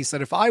mean? And he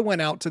said, if I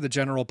went out to the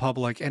general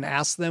public and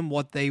asked them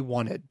what they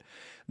wanted,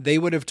 they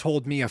would have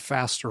told me a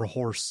faster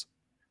horse.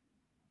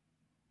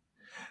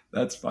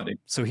 That's funny.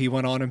 So he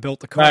went on and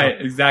built the car.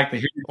 Right,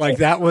 exactly. Like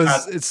that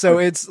was, so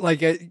it's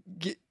like,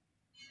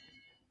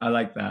 I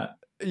like that.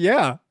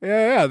 Yeah.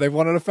 They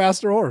wanted a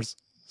faster horse.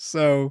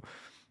 So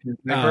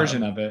the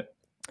version of it.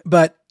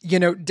 But, you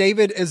know,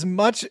 David, as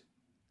much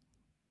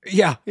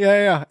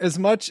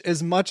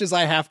as much as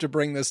I have to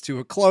bring this to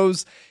a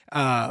close,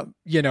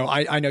 you know,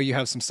 I know you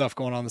have some stuff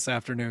going on this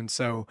afternoon,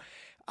 so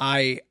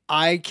I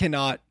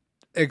cannot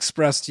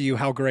express to you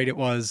how great it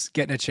was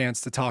getting a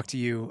chance to talk to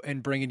you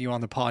and bringing you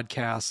on the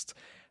podcast.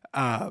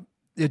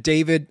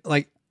 David,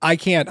 like I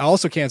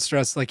also can't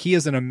stress, like he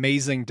is an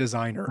amazing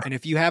designer. And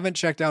if you haven't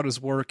checked out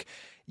his work,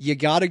 you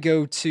got to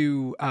go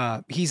to,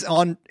 he's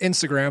on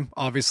Instagram,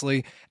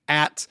 obviously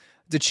at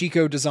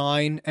DeChico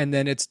Design, and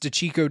then it's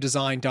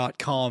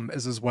DeChicoDesign.com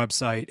as his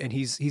website. And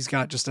he's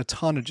got just a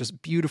ton of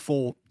just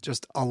beautiful,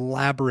 just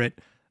elaborate,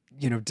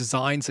 you know,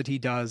 designs that he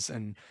does.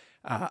 And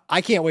I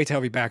can't wait to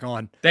have you back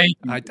on. Thank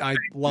you. I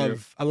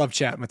love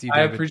chatting with you,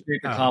 David. I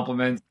appreciate the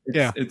compliments.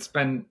 It's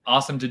been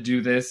awesome to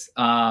do this.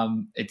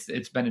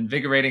 It's been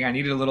invigorating. I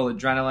needed a little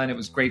adrenaline. It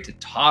was great to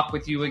talk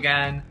with you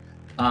again.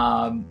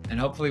 And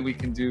hopefully we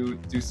can do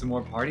some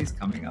more parties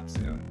coming up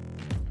soon.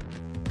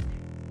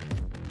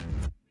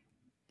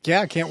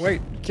 Yeah, can't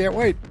wait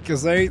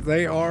because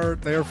they are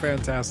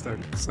fantastic.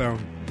 So,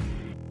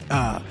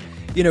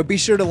 you know, be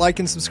sure to like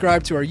and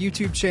subscribe to our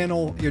YouTube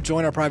channel. You'll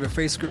join our private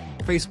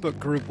Facebook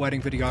group,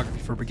 Wedding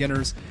Videography for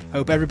Beginners. I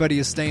hope everybody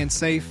is staying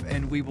safe,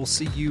 and we will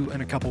see you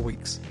in a couple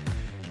weeks.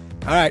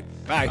 All right,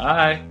 bye.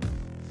 Bye.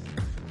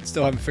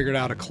 Still haven't figured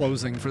out a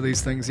closing for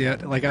these things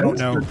yet. Like I don't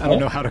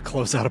know how to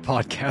close out a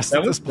podcast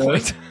at this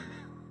point.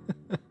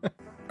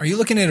 Are you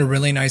looking at a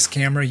really nice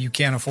camera you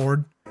can't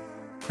afford?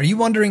 Are you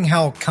wondering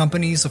how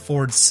companies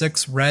afford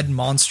 6 Red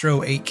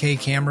Monstro 8K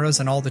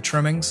cameras and all the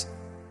trimmings?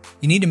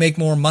 You need to make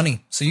more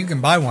money so you can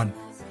buy one.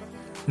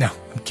 No,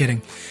 I'm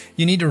kidding.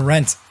 You need to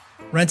rent.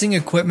 Renting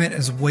equipment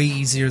is way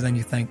easier than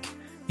you think.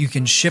 You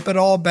can ship it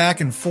all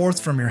back and forth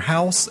from your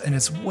house, and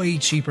it's way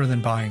cheaper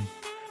than buying.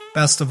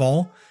 Best of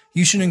all,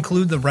 You should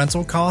include the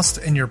rental cost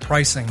in your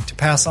pricing to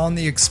pass on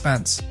the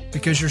expense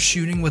because you're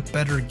shooting with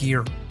better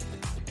gear.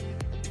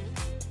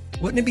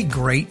 Wouldn't it be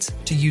great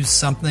to use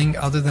something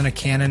other than a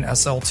Canon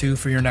SL2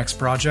 for your next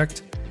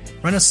project?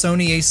 Rent a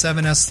Sony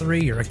a7S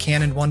III or a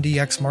Canon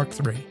 1DX Mark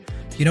III.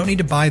 You don't need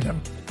to buy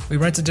them. We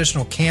rent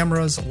additional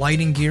cameras,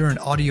 lighting gear, and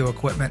audio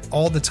equipment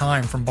all the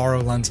time from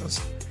Borrow Lenses.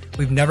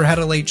 We've never had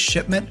a late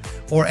shipment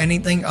or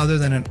anything other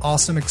than an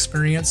awesome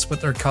experience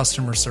with our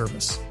customer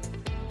service.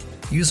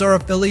 Use our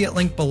affiliate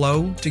link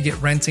below to get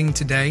renting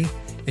today,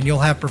 and you'll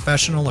have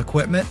professional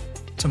equipment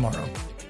tomorrow.